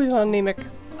 How do you know he's not anemic?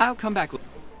 I'll come back.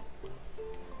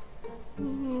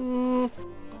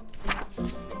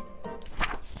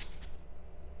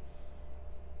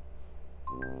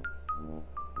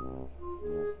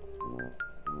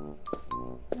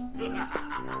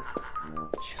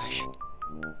 Shush.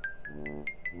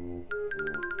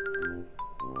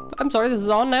 I'm sorry, this is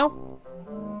on now?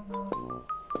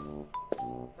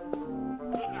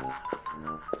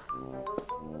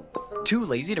 Too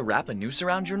lazy to wrap a noose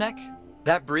around your neck?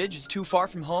 That bridge is too far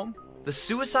from home? The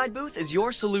suicide booth is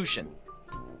your solution.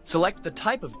 Select the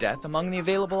type of death among the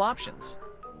available options.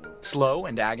 Slow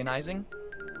and agonizing,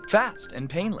 fast and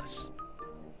painless,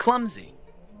 clumsy.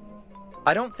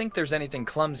 I don't think there's anything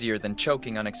clumsier than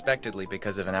choking unexpectedly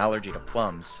because of an allergy to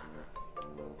plums.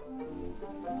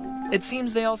 It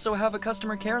seems they also have a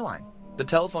customer care line. The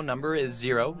telephone number is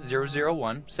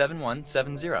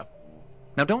 0001-7170.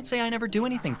 Now don't say I never do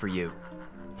anything for you.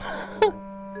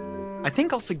 I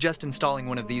think I'll suggest installing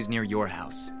one of these near your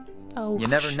house. Oh, you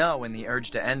never know when the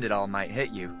urge to end it all might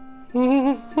hit you.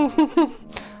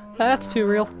 That's too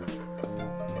real.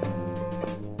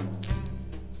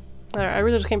 Alright, I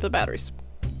really just came for the batteries.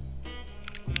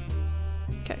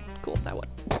 Okay, cool, that one.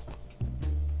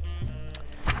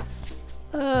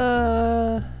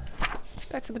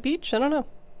 Back to the beach? I don't know.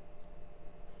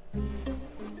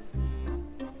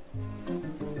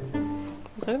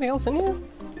 Is there anything else in here?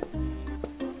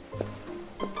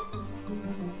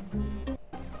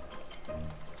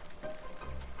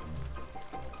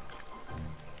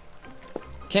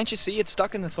 Can't you see it's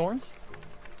stuck in the thorns?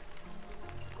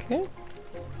 Okay.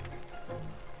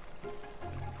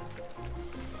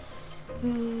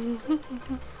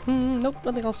 Nope,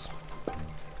 nothing else.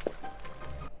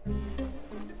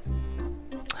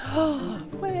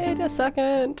 Wait a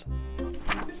second.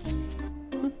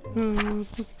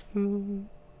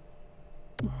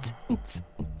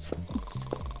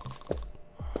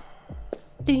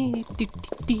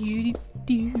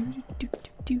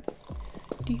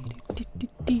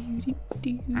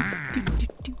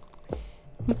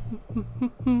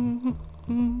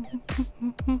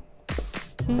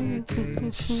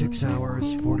 It's 6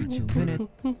 hours, 42 minutes.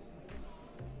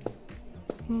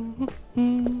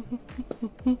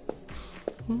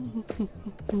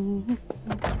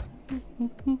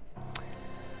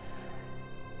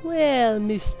 Well,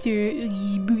 Mr.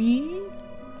 Libri.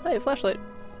 Hi, flashlight.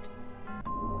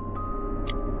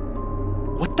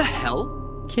 What the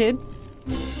hell? Kid.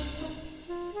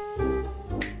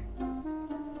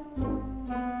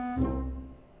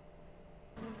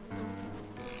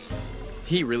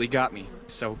 He really got me,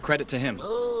 so credit to him.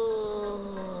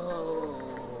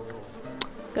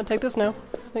 Gonna take this now.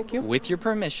 Thank you. With your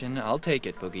permission, I'll take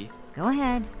it, Boogie. Go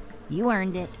ahead. You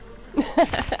earned it.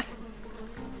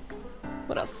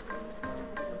 What else?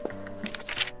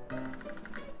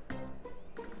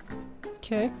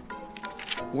 Okay.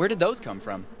 Where did those come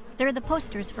from? They're the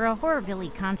posters for a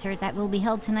Horrorbilly concert that will be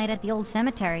held tonight at the old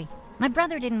cemetery. My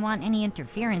brother didn't want any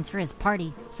interference for his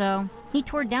party, so he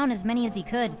tore down as many as he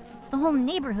could. The whole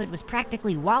neighborhood was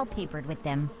practically wallpapered with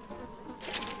them.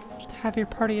 Just have your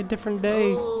party a different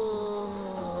day.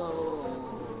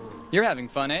 You're having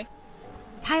fun, eh?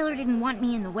 Tyler didn't want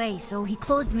me in the way, so he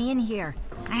closed me in here.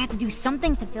 I had to do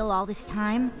something to fill all this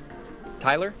time.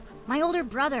 Tyler? My older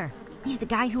brother. He's the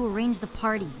guy who arranged the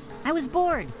party. I was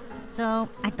bored, so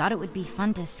I thought it would be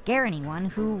fun to scare anyone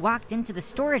who walked into the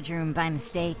storage room by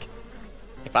mistake.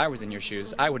 If I was in your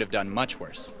shoes, I would have done much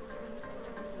worse.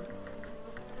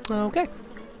 Okay.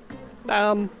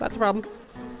 That's a problem.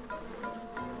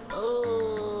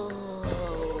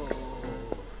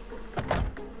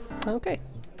 Okay.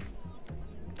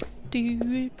 Do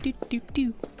do do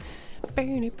do. Why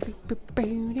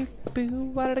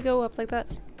did it go up like that?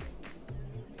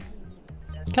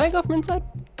 Can I go from inside?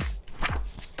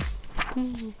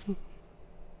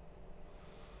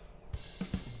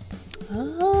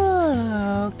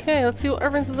 Ah, okay. Let's see what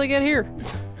references I get here.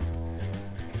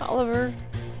 Oliver.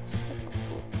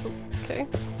 Okay.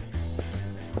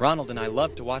 Ronald and I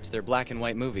love to watch their black and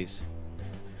white movies.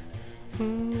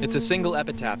 It's a single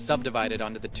epitaph subdivided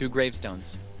onto the two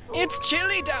gravestones. It's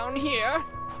chilly down here.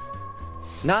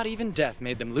 Not even death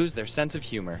made them lose their sense of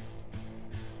humor.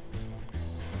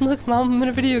 Look, Mom, I'm in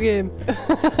a video game.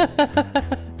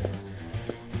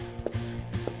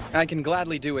 I can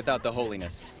gladly do without the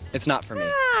holiness. It's not for me.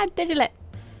 Ah, Digilet.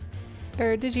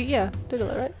 Or Digi, yeah,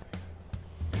 Digilet, right?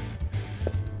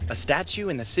 A statue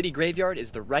in the city graveyard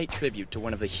is the right tribute to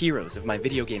one of the heroes of my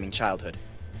video gaming childhood.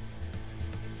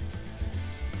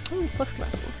 Flux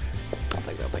capacitor. I'll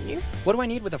take that, thank you. What do I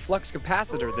need with a flux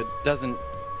capacitor that doesn't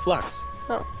flux?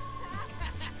 Oh.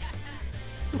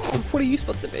 What are you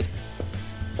supposed to be?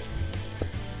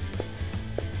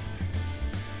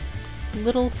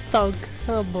 Little thug.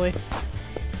 Oh boy.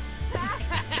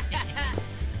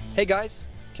 Hey guys,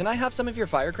 can I have some of your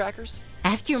firecrackers?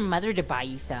 Ask your mother to buy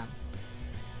you some.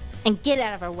 And get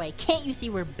out of our way. Can't you see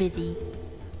we're busy?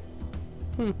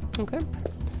 Okay. I'm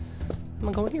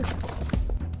gonna go in here.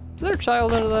 Is there a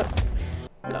child under that?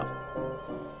 No.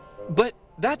 But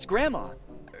that's Grandma.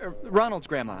 Ronald's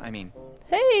grandma, I mean.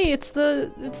 Hey, it's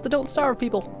the Don't Starve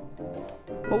people.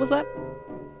 What was that?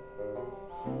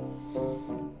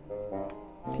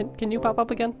 Can you pop up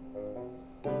again?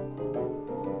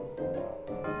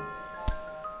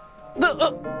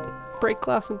 Break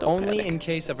glass and don't Only panic. in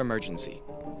case of emergency.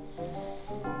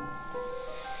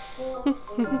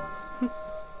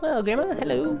 Well, Grandma,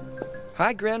 hello.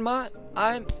 Hi, Grandma.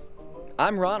 I'm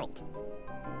Ronald.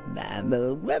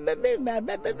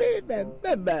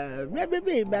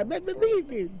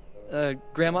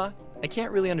 Grandma, I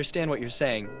can't really understand what you're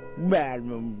saying. She's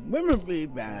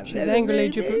angrily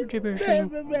gibbering.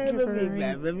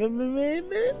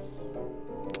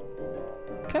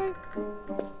 Okay.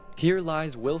 Here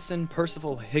lies Wilson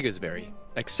Percival Higgsbury,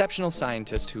 exceptional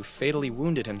scientist who fatally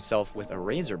wounded himself with a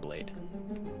razor blade.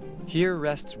 Here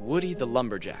rests Woody the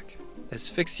lumberjack,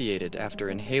 asphyxiated after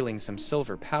inhaling some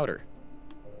silver powder.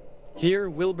 Here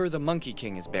Wilbur the Monkey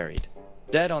King is buried,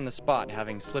 dead on the spot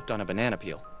having slipped on a banana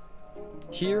peel.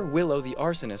 Here Willow the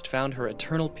arsonist found her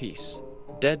eternal peace,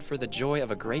 dead for the joy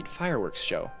of a great fireworks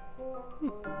show.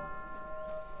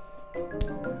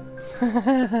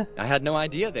 I had no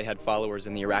idea they had followers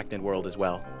in the arachnid world as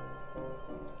well.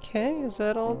 Okay, is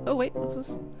that all? Oh wait, what's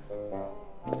this?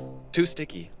 Too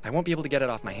sticky. I won't be able to get it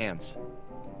off my hands.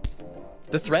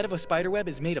 The thread of a spiderweb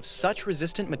is made of such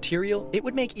resistant material, it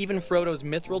would make even Frodo's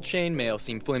mithril chainmail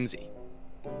seem flimsy.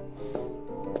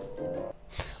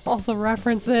 All the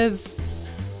references.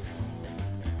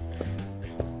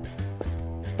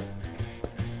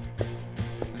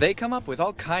 They come up with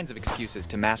all kinds of excuses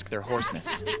to mask their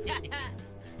hoarseness.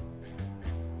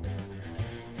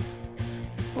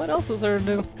 What else is there to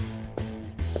do?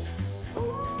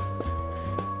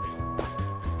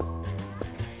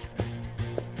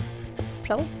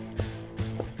 Shall we?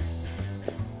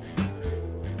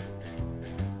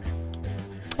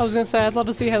 I was gonna say, I'd love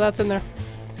to see how that's in there.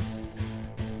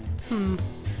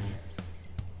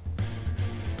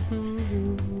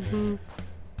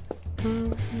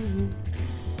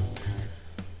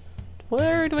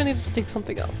 Where do I need to dig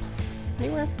something up?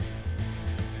 Anywhere?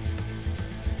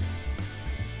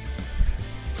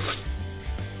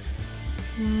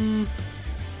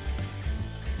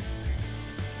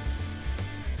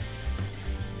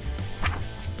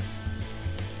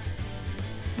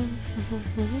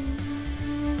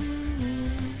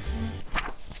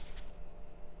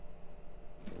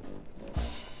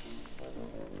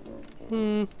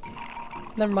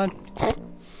 Never mind.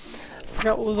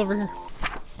 Forgot what was over here.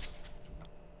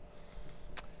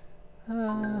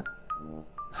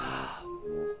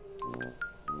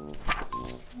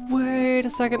 Wait a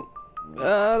second.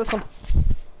 This one.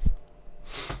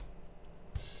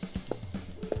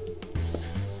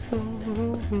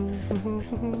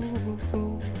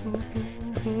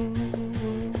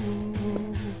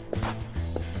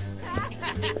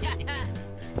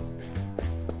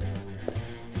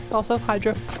 Also,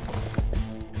 Hydra.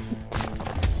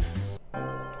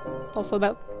 Also,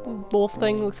 that wolf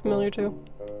thing looks familiar too.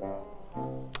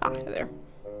 Ah, there.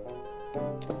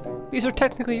 These are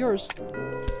technically yours.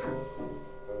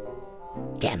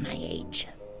 Damn my age.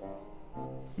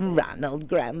 Ronald,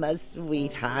 Grandma's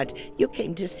sweetheart, you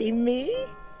came to see me?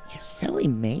 You're so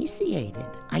emaciated.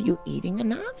 Are you eating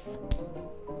enough?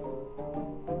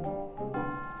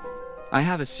 I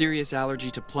have a serious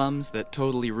allergy to plums that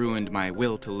totally ruined my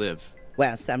will to live.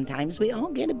 Well, sometimes we all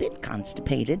get a bit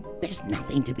constipated. There's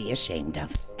nothing to be ashamed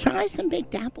of. Try some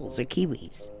baked apples or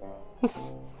kiwis.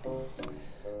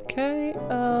 Okay,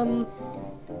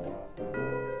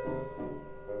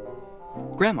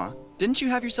 Grandma, didn't you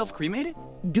have yourself cremated?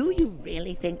 Do you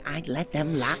really think I'd let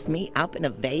them lock me up in a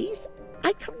vase?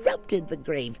 I corrupted the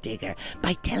gravedigger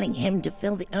by telling him to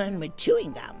fill the urn with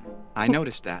chewing gum. I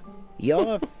noticed that.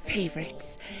 Your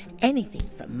favorites. Anything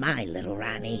for my little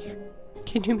Ronnie.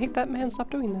 Can you make that man stop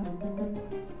doing that?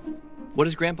 What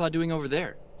is Grandpa doing over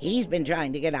there? He's been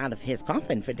trying to get out of his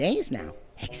coffin for days now.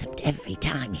 Except every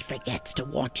time he forgets to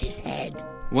watch his head.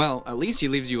 Well, at least he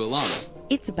leaves you alone.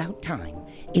 It's about time.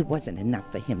 It wasn't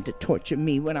enough for him to torture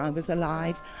me when I was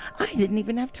alive. I didn't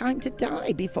even have time to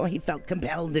die before he felt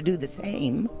compelled to do the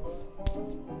same.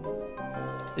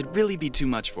 It'd really be too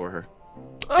much for her.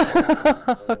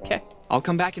 Okay. I'll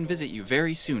come back and visit you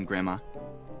very soon, Grandma.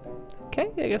 Okay,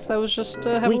 I guess that was just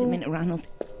Wait a minute, Ronald.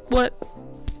 What?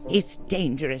 It's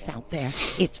dangerous out there.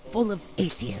 It's full of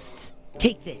atheists.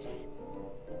 Take this.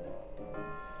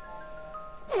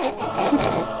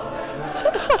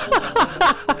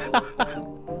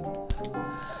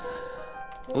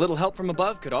 A little help from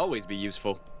above could always be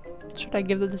useful. Should I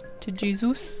give it to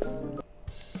Jesus?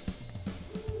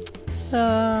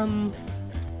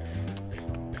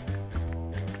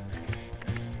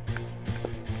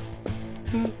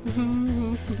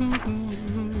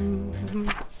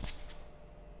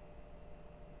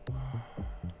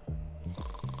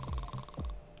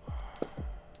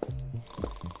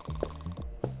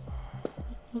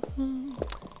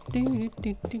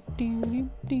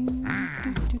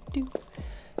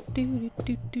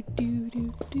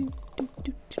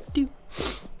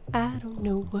 I don't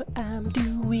know what I'm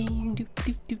doing.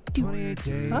 28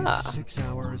 days, 6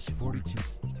 hours, 42.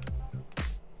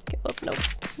 Nope,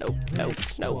 nope, nope,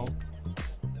 nope.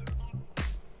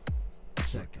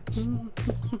 Seconds.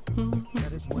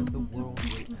 That is when the world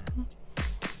will end.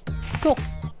 Cool.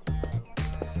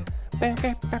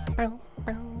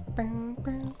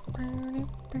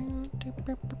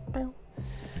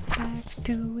 Back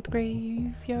to the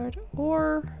graveyard,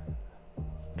 or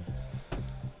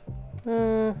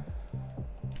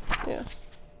yeah.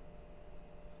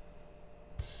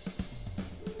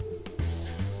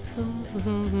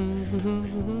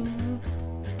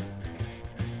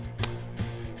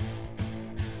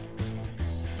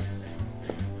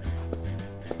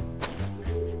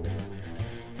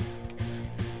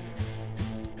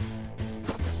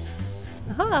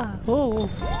 Aha! Oh.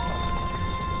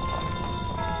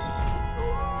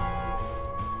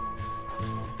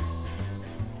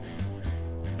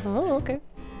 Oh, okay.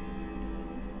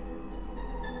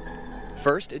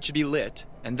 First, it should be lit,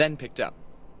 and then picked up.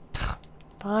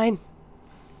 Fine.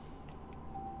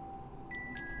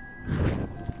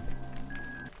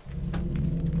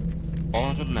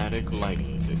 Automatic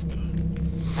lighting system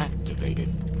activated.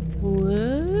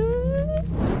 What?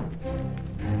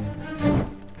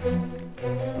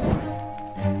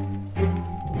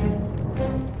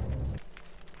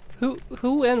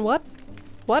 Who and what?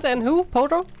 What and who?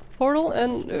 Portal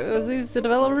and these the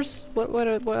developers? What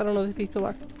I don't know who these people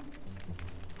are.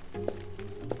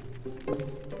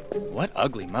 What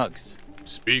ugly mugs.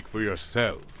 Speak for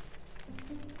yourself.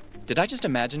 Did I just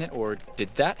imagine it, or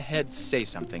did that head say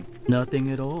something?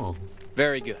 Nothing at all.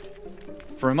 Very good.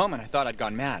 For a moment, I thought I'd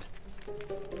gone mad.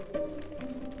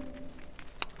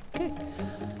 Okay.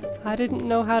 I didn't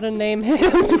know how to name him.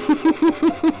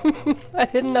 I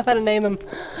didn't know how to name him.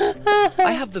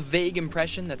 I have the vague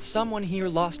impression that someone here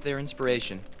lost their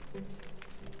inspiration.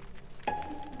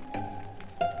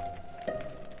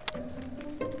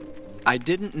 I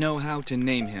didn't know how to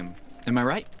name him. Am I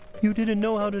right? You didn't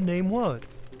know how to name what?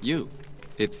 You.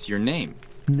 It's your name.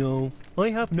 No, I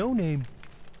have no name.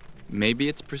 Maybe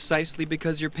it's precisely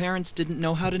because your parents didn't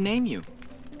know how to name you.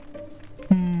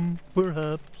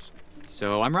 Perhaps.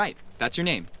 So I'm right. That's your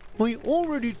name. I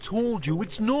already told you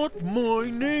it's not my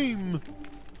name.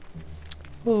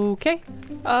 Okay.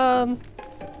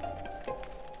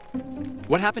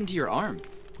 What happened to your arm?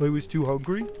 I was too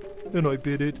hungry, and I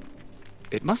bit it.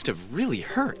 It must have really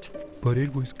hurt. But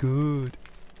it was good.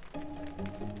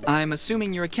 I'm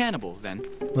assuming you're a cannibal, then.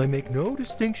 I make no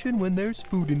distinction when there's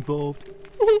food involved.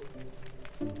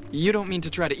 You don't mean to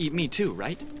try to eat me too,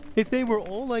 right? If they were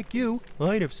all like you,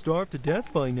 I'd have starved to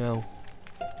death by now.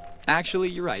 Actually,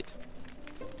 you're right.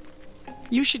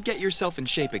 You should get yourself in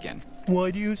shape again.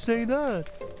 Why do you say that?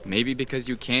 Maybe because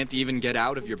you can't even get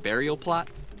out of your burial plot?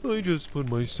 I just put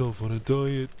myself on a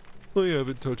diet. I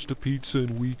haven't touched a pizza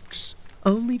in weeks.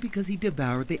 Only because he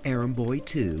devoured the errand boy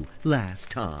too, last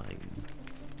time.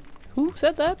 Who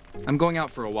said that? I'm going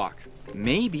out for a walk.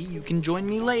 Maybe you can join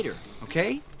me later,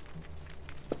 okay?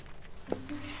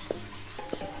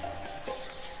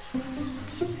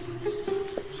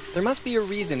 There must be a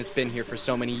reason it's been here for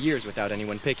so many years without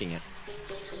anyone picking it.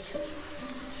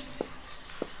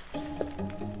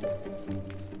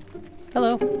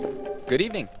 Hello. Good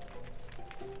evening.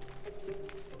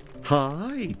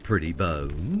 Hi, pretty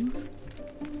bones.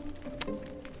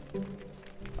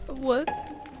 What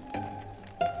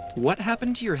What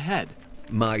happened to your head?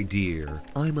 My dear,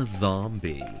 I'm a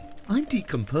zombie. I'm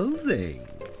decomposing.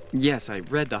 Yes, I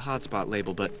read the hotspot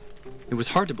label, but it was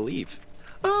hard to believe.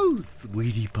 Oh,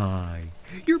 sweetie pie,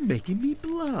 you're making me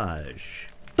blush.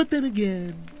 But then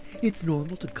again, it's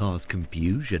normal to cause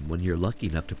confusion when you're lucky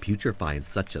enough to putrefy in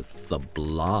such a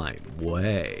sublime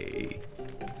way.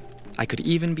 I could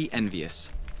even be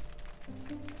envious.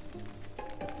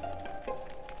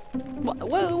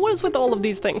 What is with all of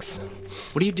these things?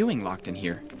 What are you doing locked in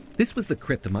here? This was the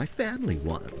crypt of my family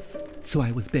once, so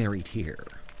I was buried here.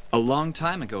 A long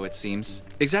time ago, it seems.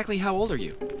 Exactly how old are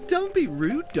you? Don't be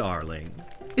rude, darling.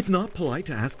 It's not polite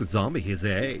to ask a zombie his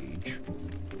age.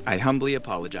 I humbly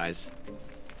apologize.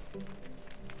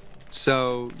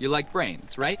 So, you like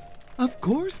brains, right? Of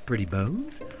course, pretty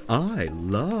bones. I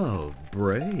love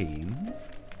brains.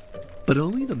 But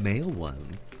only the male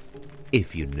ones,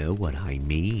 if you know what I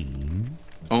mean.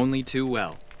 Only too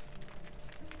well.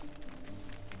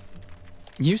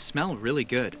 You smell really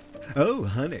good. Oh,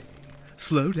 honey,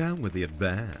 slow down with the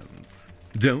advance.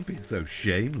 Don't be so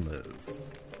shameless.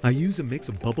 I use a mix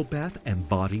of bubble bath and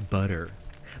body butter.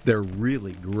 They're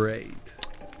really great.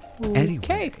 Okay.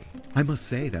 Anyway, I must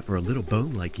say that for a little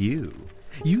bone like you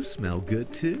smell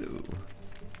good too.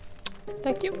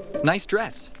 Thank you. Nice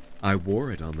dress. I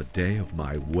wore it on the day of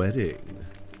my wedding.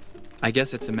 I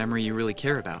guess it's a memory you really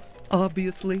care about.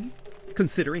 Obviously,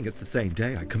 considering it's the same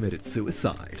day I committed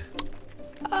suicide.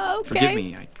 Okay. Forgive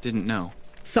me, I didn't know.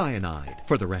 Cyanide,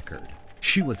 for the record.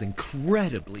 She was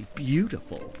incredibly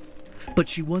beautiful, but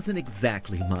she wasn't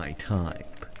exactly my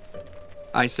type.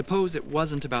 I suppose it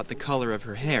wasn't about the color of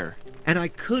her hair. And I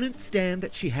couldn't stand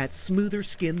that she had smoother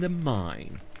skin than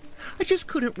mine. I just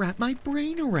couldn't wrap my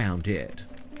brain around it.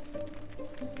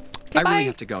 I really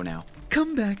have to go now.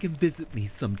 Come back and visit me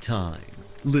sometime,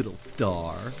 little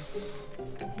star.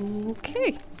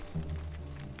 Okay.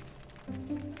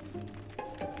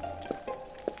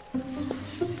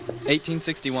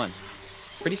 $1861.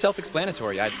 Pretty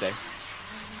self-explanatory, I'd say.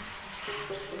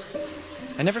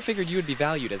 I never figured you would be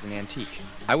valued as an antique.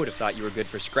 I would have thought you were good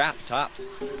for scrap, tops.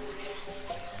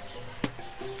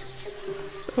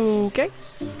 Okay.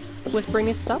 Whispering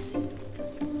needs stuff.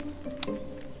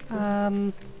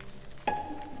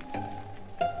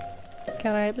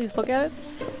 Can I at least look at it?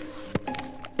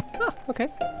 Ah, okay.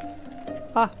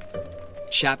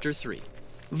 Chapter 3.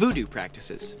 Voodoo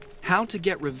Practices. How to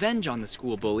get revenge on the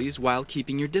school bullies while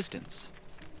keeping your distance.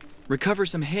 Recover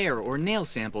some hair or nail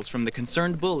samples from the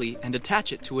concerned bully and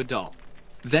attach it to a doll.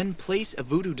 Then place a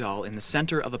voodoo doll in the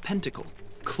center of a pentacle.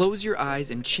 Close your eyes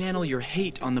and channel your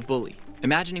hate on the bully.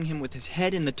 Imagining him with his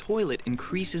head in the toilet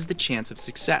increases the chance of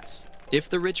success. If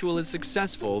the ritual is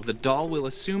successful, the doll will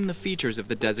assume the features of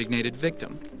the designated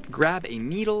victim. Grab a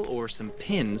needle or some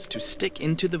pins to stick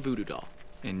into the voodoo doll.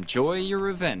 Enjoy your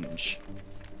revenge.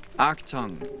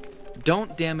 Achtung.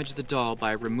 Don't damage the doll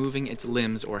by removing its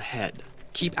limbs or head.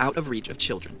 Keep out of reach of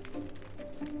children.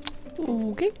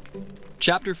 Okay.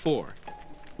 Chapter 4.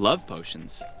 Love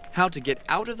Potions. How to get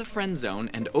out of the friend zone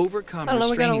and overcome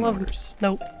restraining orders.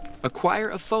 Nope. Acquire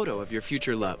a photo of your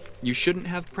future love. You shouldn't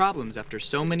have problems after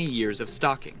so many years of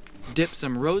stalking. Dip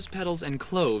some rose petals and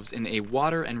cloves in a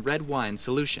water and red wine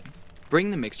solution.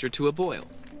 Bring the mixture to a boil.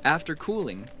 After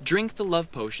cooling, drink the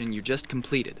love potion you just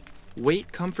completed.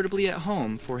 Wait comfortably at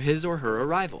home for his or her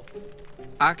arrival.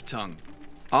 Achtung.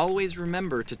 Always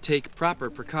remember to take proper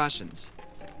precautions.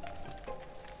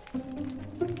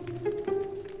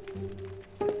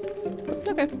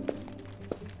 Okay.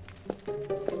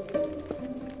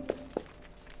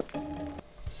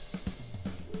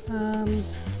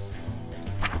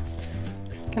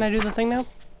 Can I do the thing now?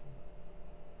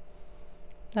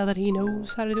 Now that he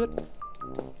knows how to do it?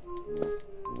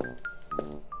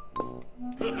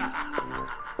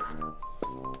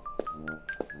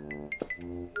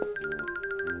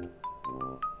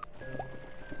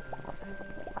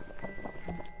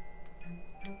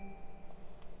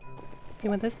 You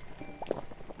want this?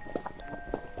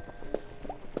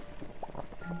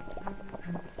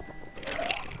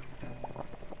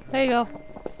 There you go.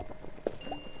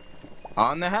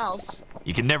 On the house.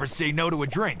 You can never say no to a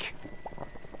drink.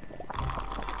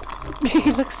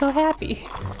 He looks so happy.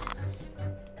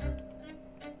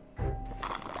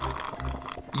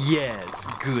 Yes,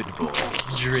 good boy.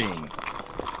 Drink.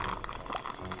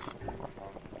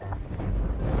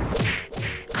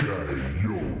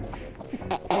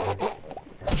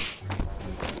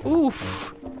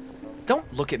 Oof.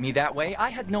 Don't look at me that way. I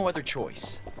had no other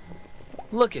choice.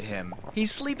 Look at him.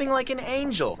 He's sleeping like an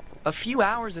angel. A few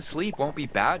hours of sleep won't be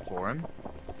bad for him.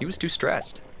 He was too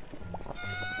stressed.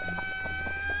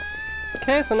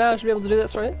 Okay, so now I should be able to do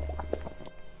this, right?